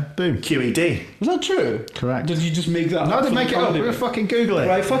 Yeah. Boom. QED. Was that true? Correct. Did you just make that No, I up? didn't make it up. We're going to fucking Google it.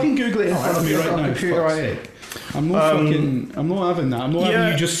 Right, fucking Google it in front of me right now. Computer fucks. right here. I'm not having that. I'm not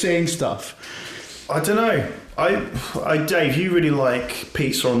having you just saying stuff. I don't know. Dave, you really like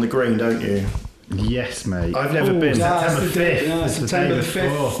pizza on the green, don't you? Yes, mate. I've never been. September 5th. Yeah, It's the September the day 5th,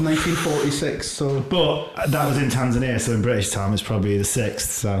 before. 1946. So, But that was in Tanzania, so in British time it's probably the 6th,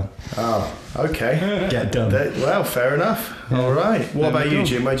 so Oh, okay. get done. Well, fair enough. All right. What There about we you, go.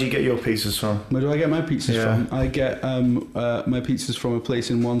 Jim? Where do you get your pizzas from? where do I get my pizzas Yeah. from? I get my pizzas from a place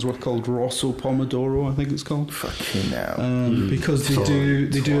in Wandsworth called Rosso Pomodoro, I think it's called. Fucking now. Because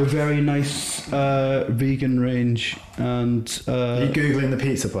they do a very nice vegan range, and Are you Googling the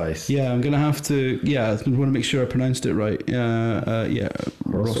pizza place? yeah, I'm gonna have to. Yeah, I want to make sure I pronounced it right.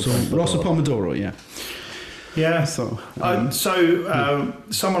 Rosso Pomodoro. Yeah. Yeah. So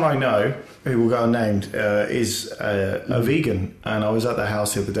Someone I know who will go unnamed is a vegan, and I was at their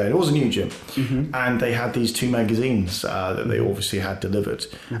house the other day. And it wasn't you, Jim. And they had these two magazines that they obviously had delivered,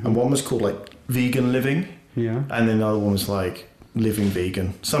 and one was called like Vegan Living, Yeah. and then the other one was like Living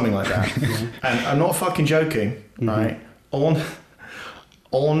Vegan, something like that. And I'm not fucking joking, right? On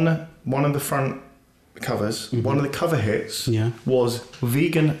one of the front covers, one of the cover hits was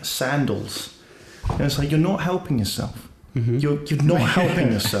vegan sandals. And it's like, you're not helping yourself. You're not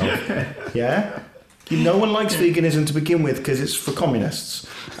helping yourself. Yeah? No one likes veganism to begin with because it's for communists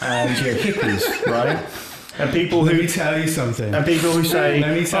and hippies, right? And people Let who me tell you something. and people who say,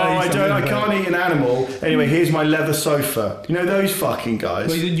 Let me tell "Oh, you I something can't eat an animal." Anyway, here's my leather sofa. You know those fucking guys.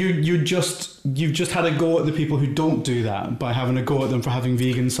 Well, you're just you've just had a go at the people who don't do that by having a go at them for having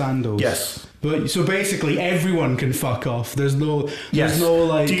vegan sandals. Yes. But so basically, everyone can fuck off. There's no Yes.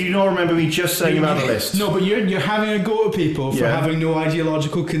 like. Do you not remember me just saying about the list? No, but you're having a go at people for Yeah. having no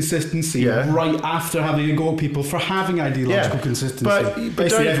ideological consistency Yeah. right after having a go at people for having ideological consistency. But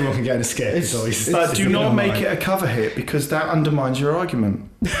Basically, don't- everyone can get an escape. It's- So he's- But do you not know, make like- it a cover hit because that undermines your argument.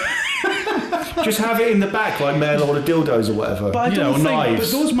 Just have it in the back like mail order dildos or whatever. But I you don't know, think.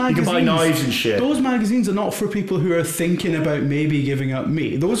 knives. But those magazines, you can buy knives and shit. Those magazines are not for people who are thinking about maybe giving up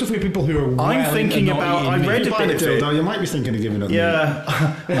meat. Those are for people who are. I'm well thinking into not about- eating I meat. read You a buy bit a of it. dildo, you might be thinking of giving up. meat. Yeah.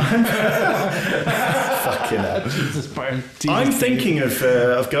 Fucking hell. Jesus, Brian. I'm Jesus. thinking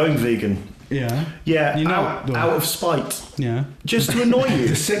of going vegan. Yeah. Yeah, You know, out though. of spite. Yeah. Just to annoy you.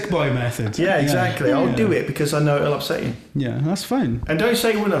 The sick boy method. Yeah, exactly. I'll Yeah. do it because I know it'll upset you. Yeah, that's fine. And don't say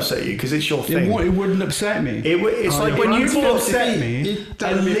it wouldn't upset you because it's your thing. It wouldn't upset me. It's like when you It bought upset me. You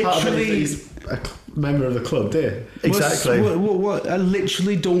I don't be part of literally. anything. He's a member of the club, do you? Exactly. What? I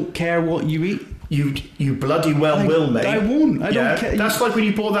literally don't care what you eat. You bloody well will, mate. I won't. I don't care. That's like when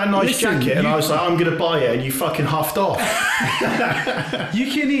you bought that nice Listen, jacket and you- I was like, I'm going to buy it, and you fucking huffed off.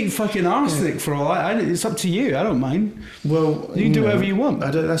 You can eat fucking arsenic for all I. It's up to you. I don't mind. Well, You can do whatever you want.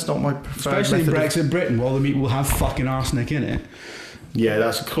 That's not my preferred Especially in method of- Brexit Britain, where all the meat will have fucking arsenic in it. Yeah,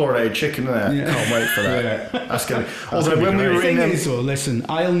 that's a chlorinated chicken, isn't it? Yeah. Can't wait for that. That's going to. Although gonna when be we great. were The in thing is, though, listen,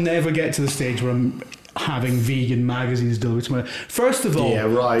 I'll never get to the stage where I'm having vegan magazines delivered to my. First of all, Yeah,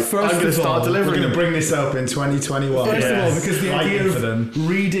 right. First I'm gonna of start all, We're delivering going to them. bring this up in 2021. First of all, Yes. because the Fighting idea for them. of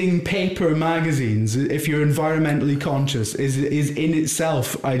reading paper magazines, if you're environmentally conscious, is in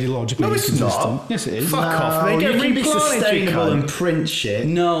itself ideologically No, it's inconsistent. not. Yes, it is. Fuck off. They you get can be replanted, you sustainable cunt. and print shit.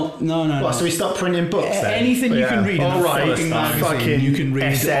 No. What, so we stop printing books then? Anything you can Yeah. read in All a right, fucking magazine, fucking you can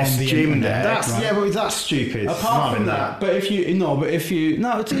read SS on the Jim internet. there. That's, right? yeah, but that's stupid. Apart from Not that, but if you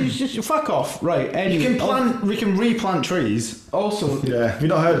it's just fuck off, right? Anyway, You can plant, we can replant trees. Also, Yeah, have you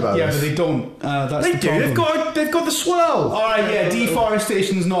not heard about yeah, this? but they don't. That's They the do. problem. They've got the swell. All right, yeah,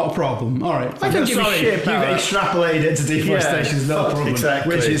 deforestation is not a problem. All right, I don't give a Sorry, shit about you've that. extrapolated it to deforestation is not a fuck, problem.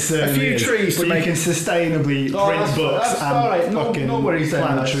 exactly. Which is A certainly few is. trees but to you make- can sustainably Oh, print books that's and all right. fucking No worries, then,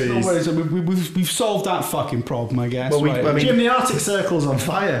 plant lads. trees. No worries. We've solved that fucking problem, I guess. Well, right. I mean- Jim, the Arctic Circle's on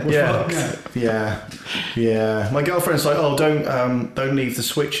fire. We're Yeah. fucked. Yeah. My girlfriend's like, oh, don't leave the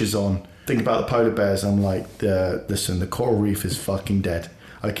switches on. Think about the polar bears. I'm like, listen, the coral reef is fucking dead.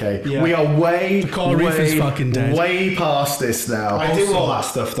 Okay, Yeah. we are way, The coral reef is way, fucking dead. way past this now. I do all that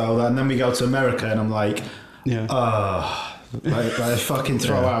stuff though, and then we go to America, and I'm like, yeah. they fucking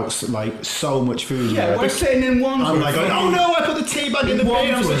throw out like so much food. Yeah, there. we're sitting in one. I'm like, oh no, I put the tea bag in the bin.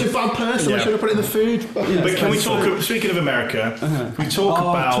 I'm such a bad person. I Yeah. should have put it in the food. But can we talk? Speaking of America, can we talk Oh,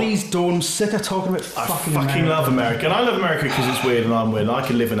 about? please don't. I'm sick of talking about I fucking fucking America. love America, and I love America because it's weird and I'm weird. And I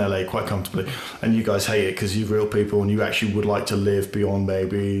can live in LA quite comfortably, and you guys hate it because you're real people and you actually would like to live beyond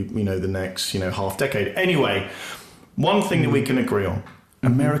maybe the next half decade. Anyway, one thing that we can agree on.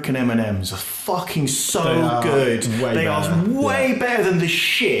 American M&Ms are fucking so They are good. way They are better. way better than the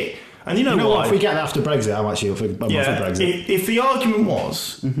shit. And you know You know why? what? If we get that after Brexit, I'm actually up for Brexit. If the argument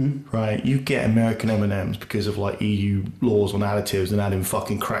was right, you get American M&Ms because of like EU laws on additives and adding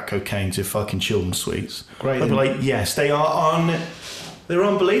fucking crack cocaine to fucking children's sweets. Great. I'd be like, yes, they're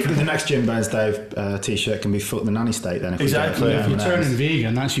unbelievable. The next Jim Burns Dave t-shirt can be "Fuck the Nanny State." Then, if Exactly. we get If you're M&Ms. turning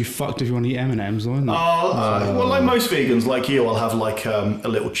vegan, that's you fucked if you want to eat M&Ms, though, isn't it? Well, like most vegans, like you, I'll have like a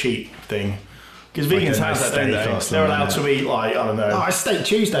little cheat thing because Like vegans a have nice that, don't steak they? or They're something, allowed to eat like I don't know. Oh, it's Steak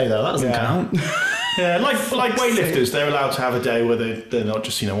Tuesday though. That doesn't Yeah. count. Yeah, like weightlifters, they're allowed to have a day where they're not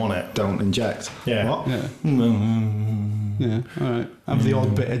just on it. Don't inject. Yeah. What? Yeah. Yeah. All right. Have the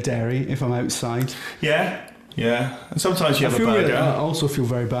odd bit of dairy if I'm outside. Yeah. And sometimes you have a really, burger. I also feel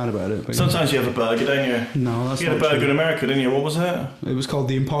very bad about it. But Sometimes you have a burger, don't you? no, that's You had a not burger true. in America, didn't you? What was it? It was called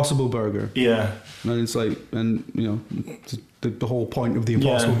the Impossible Burger, Yeah. and it's like, and the whole point of the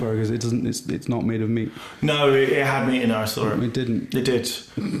Impossible Yeah. Burger is it's not made of meat. No, it had meat in there, I saw it. It didn't. They did.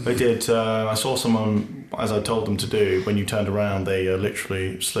 They did. I saw someone, as I told them to do, when you turned around, they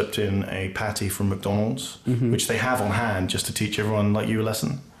literally slipped in a patty from McDonald's, which they have on hand just to teach everyone like you a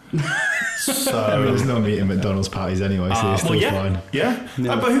lesson. I mean, there's no meat in McDonald's patties anyway, so it's still fine. Yeah.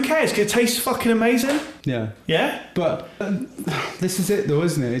 Yeah. But who cares? 'Cause it tastes fucking amazing. Yeah. Yeah. But this is it, though,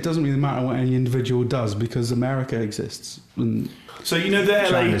 isn't it? It doesn't really matter what any individual does because America exists. And So the LA.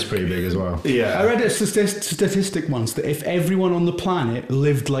 China's pretty big as well. Yeah. I read a statistic once that if everyone on the planet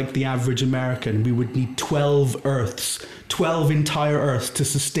lived like the average American, we would need 12 Earths, 12 entire Earths to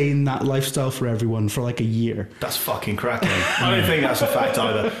sustain that lifestyle for everyone for like a year. That's fucking cracking. I don't think that's a fact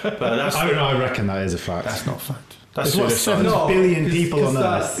either. But that's I reckon that is a fact. That's not a fact. That's There's what, suicide. 7 billion people on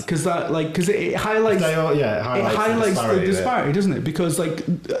Earth. Because it highlights. It highlights the disparity, doesn't it? Because like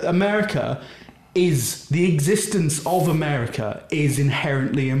America is the existence of America is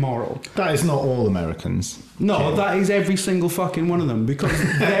inherently immoral. That is not all Americans. No, that is every single fucking one of them because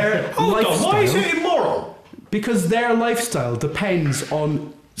their Hold lifestyle. on, why is it immoral? Because their lifestyle depends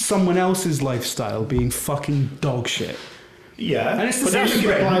on someone else's lifestyle being fucking dog shit. Yeah, And it's the but same that's- in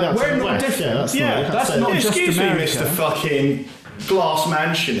Britain. apply that to We're the no West. different. Yeah, That's not just excuse me, America. Mr. fucking glass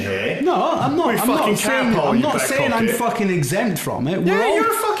mansion here. No, I'm not. With I'm fucking not saying. cap hole I'm in your not back saying I'm pocket. fucking exempt from it. Yeah, We're all,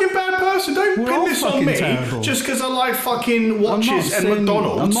 you're a fucking bad person. Don't We're pin all this on fucking me terrible. just because I like fucking I'm not watches and saying,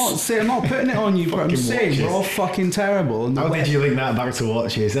 McDonald's. I'm not putting it on you, but I'm Fucking saying watches. we're all fucking terrible. And the How West- did you link that back to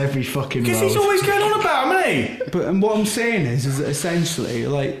watches? Every fucking Because road. he's always going on about me. But and what I'm saying is that essentially,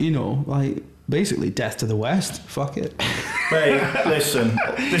 like basically death to the West. Fuck it. Mate, listen.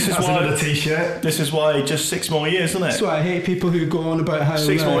 This is That's another why. T-shirt. This is why just 6 more years, isn't it? That's why I hate people who go on about how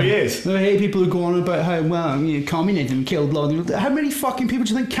 6 more years. I hate people who go on about how communism killed loads of. How many fucking people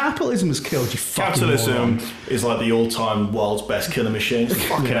do you think capitalism has killed? You fucking Capitalism moron? is like the all-time world's best killer machine. It's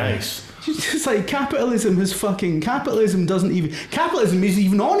fucking ace. It's like capitalism is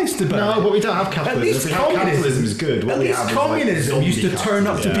even honest about No, it. but we don't have capitalism. At least If we have capitalism is good. What At we least have is, like, communism used to zombie turn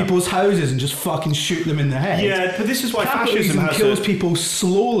up to capitalism. people's houses and just fucking shoot them in the head. Yeah, but this is why fascism Capitalism has kills a, people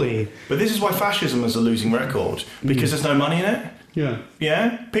slowly. But this is why fascism has a losing record because there's no money in it. Yeah.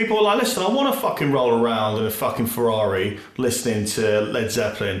 Yeah, people are like, listen, I want to fucking roll around in a fucking Ferrari, listening to Led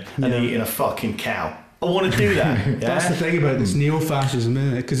Zeppelin and eating a fucking cow. I want to do that. Yeah? That's the thing about this neo-fascism,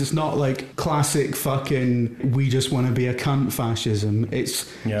 isn't it? Because it's not like classic fucking we just want to be a cunt fascism. It's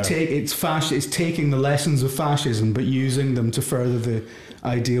it's taking the lessons of fascism but using them to further the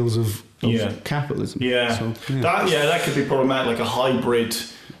ideals of capitalism. Yeah. So, that could be problematic, like a hybrid.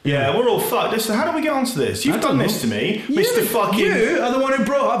 Yeah, we're all fucked. Listen, how do we get onto this? You've I don't done this to know. me, Mr. Fucking. You are the one who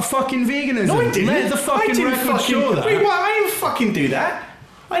brought up fucking veganism. No, I didn't. Let the fucking I didn't record fucking, show that. Wait, what? I didn't fucking do that.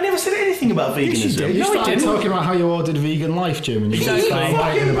 I never said anything about veganism. Yes, you did. You No, I started didn't. talking about how you ordered vegan life, Jim, and you Exactly. started fucking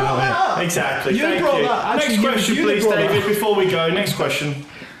writing brought that about up. Exactly. You Thank brought you. that- actually, Next you- question, you please, brought that David. up. Before we go, next question. it.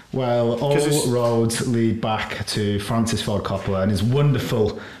 Well, all 'Cause it's- roads lead back to Francis Ford Coppola and his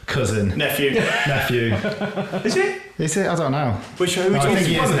wonderful cousin, Nephew. nephew. Is it? Is it? I don't know. Which who I think talking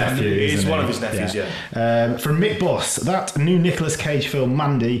he is about? nephew. He is isn't one he? of his nephews, yeah. From Mick Boss, that new Nicolas Cage film,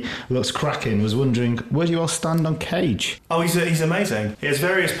 Mandy, looks cracking. Was wondering, where do you all stand on Cage? Oh, he's amazing. He has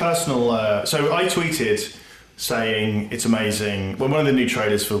various personal. So I tweeted saying it's amazing. When one of the new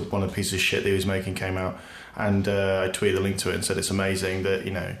trailers for one of the pieces of shit that he was making came out, and I tweeted a link to it and said it's amazing that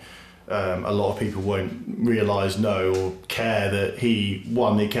a lot of people won't realise, know, or care that he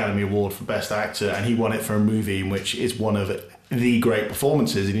won the Academy Award for Best Actor, and he won it for a movie in which is one of the great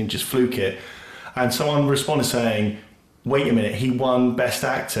performances. He didn't just fluke it. And someone responded saying, "Wait a minute, he won Best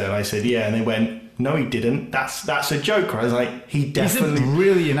Actor?" And I said, "Yeah," and they went, "No, he didn't. That's a joke." I was like, "He definitely He's a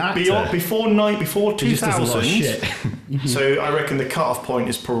brilliant actor. before He just does a lot of 2000." shit. So I reckon the cut-off point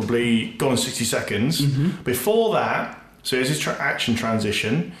is probably Gone in 60 Seconds. Before that, so there's his action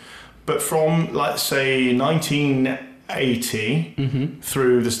transition, but from, let's say, 1980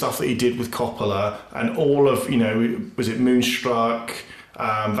 through the stuff that he did with Coppola and all of, was it Moonstruck,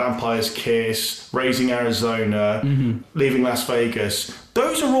 Vampire's Kiss, Raising Arizona, Leaving Las Vegas,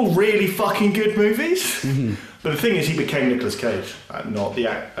 those are all really fucking good movies. But the thing is, he became Nicolas Cage, not the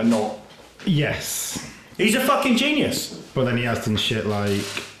act, and not. Yes. He's a fucking genius. But then he has done shit like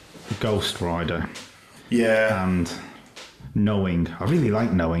Ghost Rider Yeah. and Knowing. I really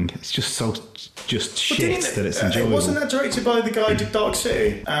like Knowing. It's just shit that it's enjoyable. Wasn't that directed by the guy who did Dark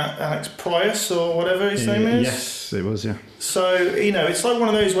City, Alex Price or whatever his name is? Yes, it was, yeah. So it's like one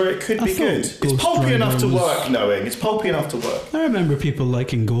of those where it could be thought good. It's Ghost pulpy Rider enough to was- work. Knowing it's pulpy enough to work. I remember people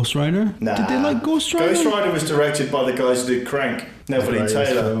liking Ghost Rider. Nah. Did they like Ghost Rider? Ghost Rider was directed by the guys who did Crank, Neville E. Greatest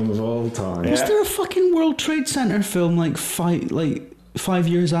Taylor. film of all time. Yeah. Was there a fucking World Trade Center film like 5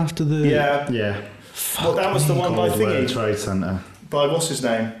 years after the? Yeah. Yeah. Well, that was the one by Called World thingy. Trade Centre. By what's his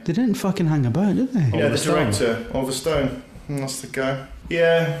name? They didn't fucking hang about, did they? Yeah, Oliver the Stone. director, Oliver Stone. That's the guy.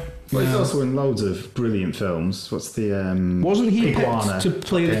 Yeah. Well, he's also in loads of brilliant films. What's the Wasn't he Iguana? picked to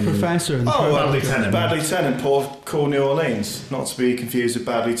play the Fucking- professor? In Oh, Bad Lieutenant. Bad Lieutenant, Cool New Orleans. Not to be confused with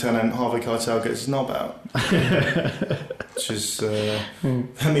Bad Lieutenant Harvey Keitel gets his knob out. Which is,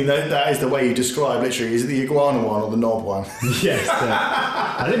 I mean, that is the way you describe, literally. Is it the iguana one or the knob one? Yes.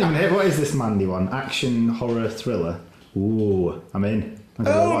 I didn't even hear. What is this Mandy one? Action, horror, thriller. Ooh, I'm in. I'm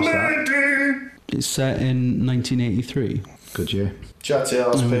going to watch that. It's set in 1983. Good year. Chatty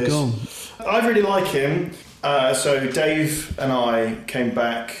ass There we piss. go. I really like him. So Dave and I came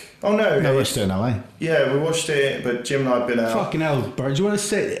back Oh no, No, we watched it in LA. Yeah, we watched it, but Jim and I have been out. Fucking hell, Bert. Do you want to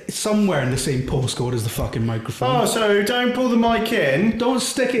sit somewhere in the same postcode as the fucking microphone? Oh, so don't pull the mic in. Don't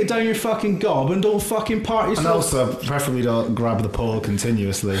stick it down your fucking gob and don't fucking part And yourself. also, preferably don't grab the pole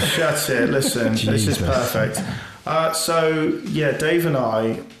continuously. That's it. Listen, this is Jesus. perfect. So yeah, Dave and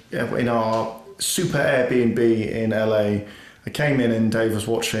I, in our super Airbnb in LA, I came in and Dave was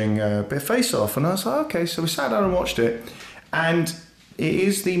watching a bit of Face Off, and I was like, okay, so we sat down and watched it, and it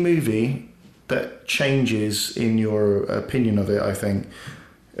is the movie that changes, in your opinion of it, I think,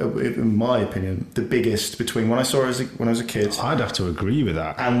 in my opinion, the biggest between when I saw it when I was a kid I'd have to agree with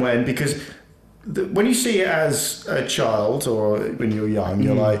that. and because when you see it as a child or when you're young,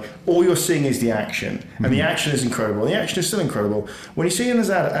 you're like, all you're seeing is the action, and the action is incredible. The action is still incredible. When you see it as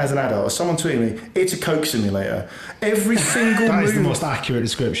an adult, or someone tweeting me, it's a Coke simulator. Every single That is the movie. most accurate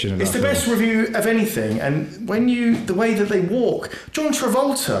description of that It's the film. best review of anything, and the way that they walk, John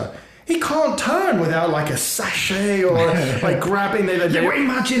Travolta, he can't turn without like a sachet or like grabbing.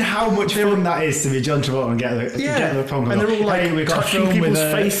 Imagine how much fun that is to be John Travolta and get the phone. And they're all like hey, we've got a touching film people's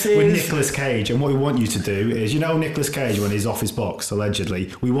with faces. Nicolas Cage, and what we want you to do is, Nicolas Cage when he's off his box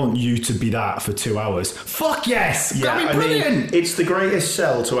allegedly, we want you to be that for 2 hours. Fuck yes, that'd be brilliant. It's the greatest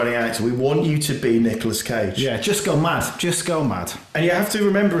sell to any actor. We want you to be Nicolas Cage. Yeah, just go mad. And you have to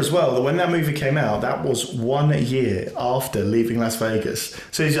remember as well that when that movie came out, that was 1 year after leaving Las Vegas.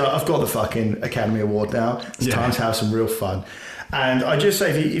 So he's like, I've got the fucking Academy Award now. It's time to have some real fun. And I just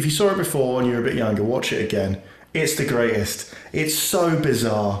say, if you saw it before and you were a bit younger, watch it again. It's the greatest. It's so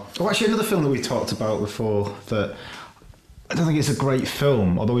bizarre. Oh, actually, another film that we talked about before that I don't think it's a great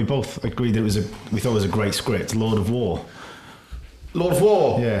film, although we both agreed that we thought it was a great script. Lord of War. Lord of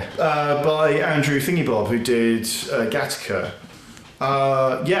War. Yeah. By Andrew Thingybob, who did Gattaca.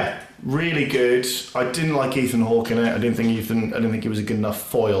 Really good. I didn't like Ethan Hawke in it. I didn't think he was a good enough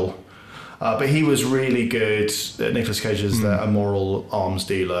foil. But he was really good. Nicolas Cage as the immoral arms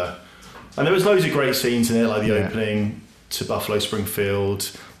dealer. And there was loads of great scenes in it, like the opening to Buffalo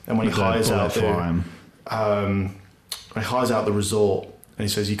Springfield, and when he hires out the resort, and he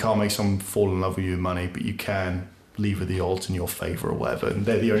says, you can't make someone fall in love with you with money, but you can lever the odds in your favour or whatever, and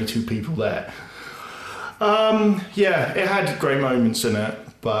they're the only two people there. It had great moments in it,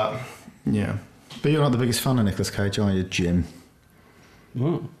 but yeah. But you're not the biggest fan of Nicolas Cage, are you, Jim?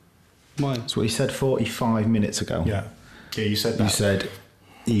 What? Why? That's what you said 45 minutes ago. Yeah, you said that. You said,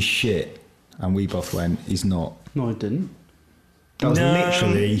 he's shit, and we both went, he's not. No, I didn't. That was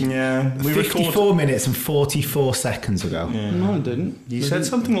literally 54 minutes and 44 seconds ago. Yeah. No, I didn't. You said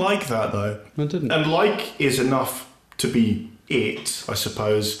something like that, though. I didn't. And like is enough to be it, I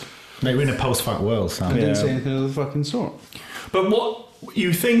suppose. Mate, we're in a post-fact world, Sam. I didn't say anything of the fucking sort. But what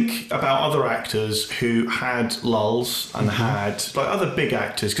you think about other actors who had lulls and had, like other big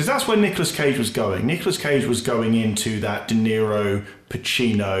actors, because that's where Nicolas Cage was going. Nicolas Cage was going into that De Niro,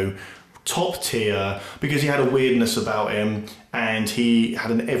 Pacino, top tier, because he had a weirdness about him and he had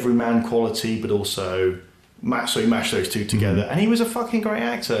an everyman quality, but also he mashed those two together, and he was a fucking great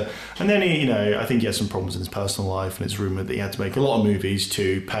actor. And then I think he had some problems in his personal life, and it's rumoured that he had to make a lot of movies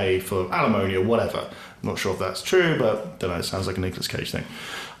to pay for alimony or whatever. I'm not sure if that's true, but don't know, it sounds like a Nicolas Cage thing.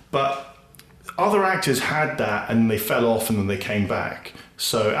 But other actors had that and they fell off and then they came back.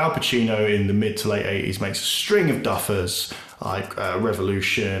 So Al Pacino in the mid to late 80s makes a string of duffers like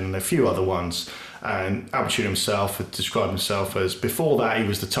Revolution and a few other ones. And Al Pacino himself had described himself as, before that he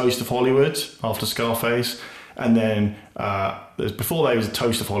was the toast of Hollywood after Scarface, and then before that he was the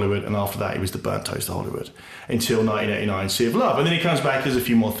toast of Hollywood, and after that he was the burnt toast of Hollywood, until 1989 Sea of Love. And then he comes back, there's a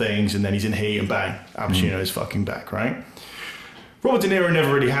few more things, and then he's in Heat, and bang, Al Pacino is fucking back, right? Robert De Niro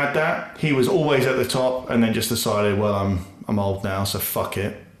never really had that. He was always at the top and then just decided, well, I'm old now, so fuck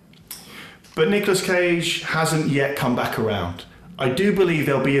it. But Nicolas Cage hasn't yet come back around. I do believe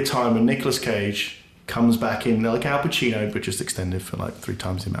there'll be a time when Nicolas Cage comes back in like Al Pacino, but just extended for like 3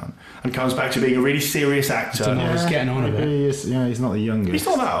 times the amount, and comes back to being a really serious actor. I don't know, he's getting on a bit. He's not the youngest. He's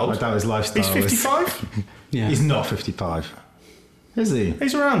not that old. I doubt his lifestyle. He's 55. Yeah. He's not 55. Is he?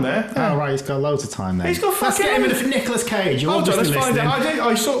 He's around there. Oh, right, he's got loads of time then. He's got Let's fucking... get him in for Nicolas Cage. You're Hold on, let's find out.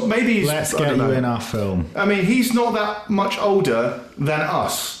 I saw maybe he's... Let's I get don't you know. in our film. I mean, he's not that much older than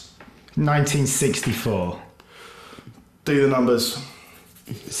us. 1964. Do the numbers.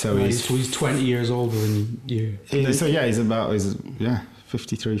 So He's 20 years older than you. he's about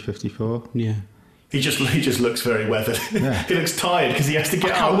 53, 54. Yeah. He just looks very weathered. Yeah. He looks tired because he has to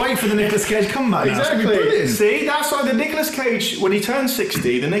get I can't up. wait for the Nicolas Cage comeback. Now. It's gonna be brilliant. See, that's why the Nicolas Cage, when he turns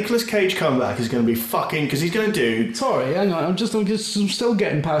 60, the Nicolas Cage comeback is going to be fucking, because he's going to do... Sorry, hang on. I'm still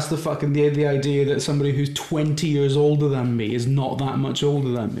getting past the fucking the idea that somebody who's 20 years older than me is not that much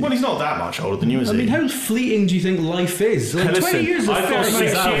older than me. Well, he's not that much older than you, is I he? mean, how fleeting do you think life is? Like, Listen, 20 years is I've got 30 6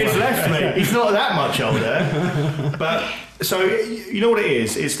 years years out. left, mate. He's not that much older. But, so, you know what it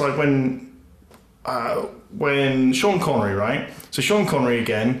is? It's like when Sean Connery, right? So Sean Connery,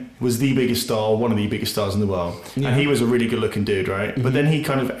 again, was the biggest star, one of the biggest stars in the world. Yeah. And he was a really good-looking dude, right? But then he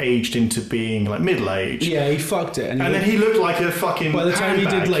kind of aged into being, like, middle-aged. Yeah, he fucked it. And then he looked like a fucking by the time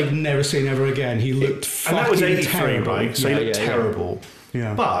handbag. he did, like, Never Say Never Again, he looked fucking And that was 83, terrible. right? So he looked terrible.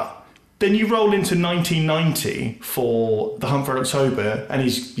 Yeah. But then you roll into 1990 for The Hunt for October, and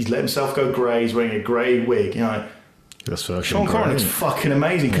he's let himself go grey. He's wearing a grey wig. You know, That's fucking Sean Connery looks fucking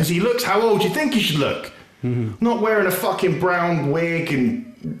amazing because he looks how old you think he should look. Not wearing a fucking brown wig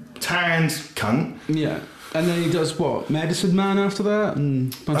and tanned cunt. Yeah. And then he does what? Medicine Man after that?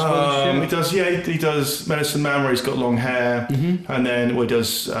 And a bunch of other He shit? does, yeah. He does Medicine Man where he's got long hair, and then he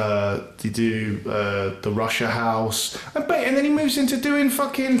does the Russia House, and then he moves into doing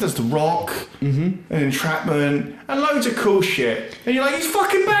does The Rock, and Entrapment, and loads of cool shit. And you're like, he's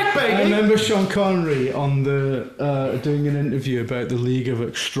fucking back, baby. I remember Sean Connery on the doing an interview about the League of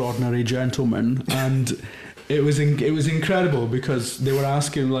Extraordinary Gentlemen, and it was incredible because they were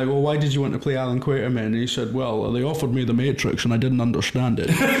asking like, well, why did you want to play Alan Quatermain? And he said, well, they offered me The Matrix and I didn't understand it,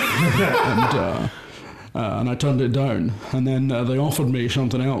 and I turned it down. And then they offered me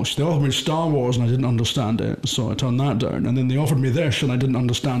something else. They offered me Star Wars and I didn't understand it, so I turned that down. And then they offered me this and I didn't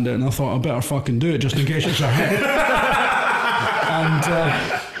understand it, and I thought I better fucking do it just in case it's a hit. And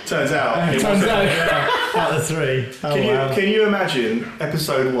Turns out, it turns wasn't. out, Out of 3. Can you imagine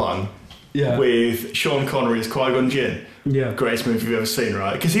episode 1 yeah. with Sean Connery as Qui-Gon Jinn? Yeah. Greatest movie you've ever seen,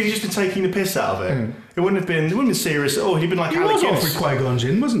 right? Because he'd just been taking the piss out of it. It wouldn't have been serious at all. He'd been like He Alec was Guinness. offered Qui-Gon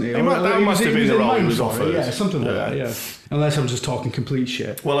Jinn, wasn't he? That must have been the role he was in mind for it, offered. Yeah, something like that. Yeah, unless I'm just talking complete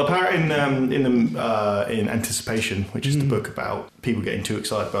shit. Well, apparently in Anticipation, which is the book about people getting too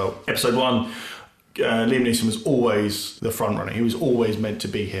excited about episode 1, Liam Neeson was always the front runner. He was always meant to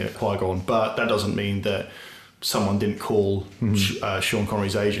be here, Qui-Gon, but that doesn't mean that someone didn't call Sean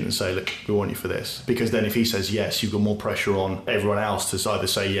Connery's agent and say, look, we want you for this. Because then if he says yes, you've got more pressure on everyone else to either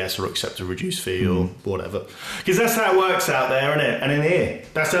say yes or accept a reduced fee or whatever. Because that's how it works out there, isn't it? And in here.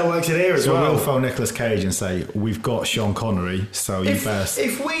 That's how it works in here as So well. we'll phone Nicolas Cage and say, we've got Sean Connery, so you best.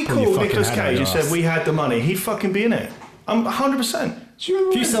 If we pull your called fucking Nicolas head out Cage your and said arse. we had the money, he'd fucking be in it. 100%.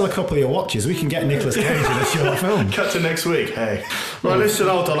 If you sell a couple of your watches, we can get Nicolas Cage in a short film. Cut to next week. Hey, right, listen,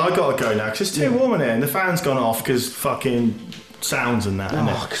 hold on, I gotta go now because it's too warm in here and the fan's gone off because fucking sounds and that.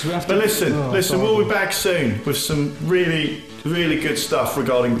 Oh, 'cause we have to- But listen, sorry. we'll be back soon with some really, really good stuff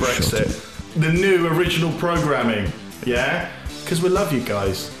regarding Brexit, the new original programming. Yeah, because we love you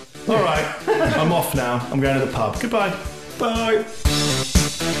guys. All right, I'm off now. I'm going to the pub. Goodbye. Bye.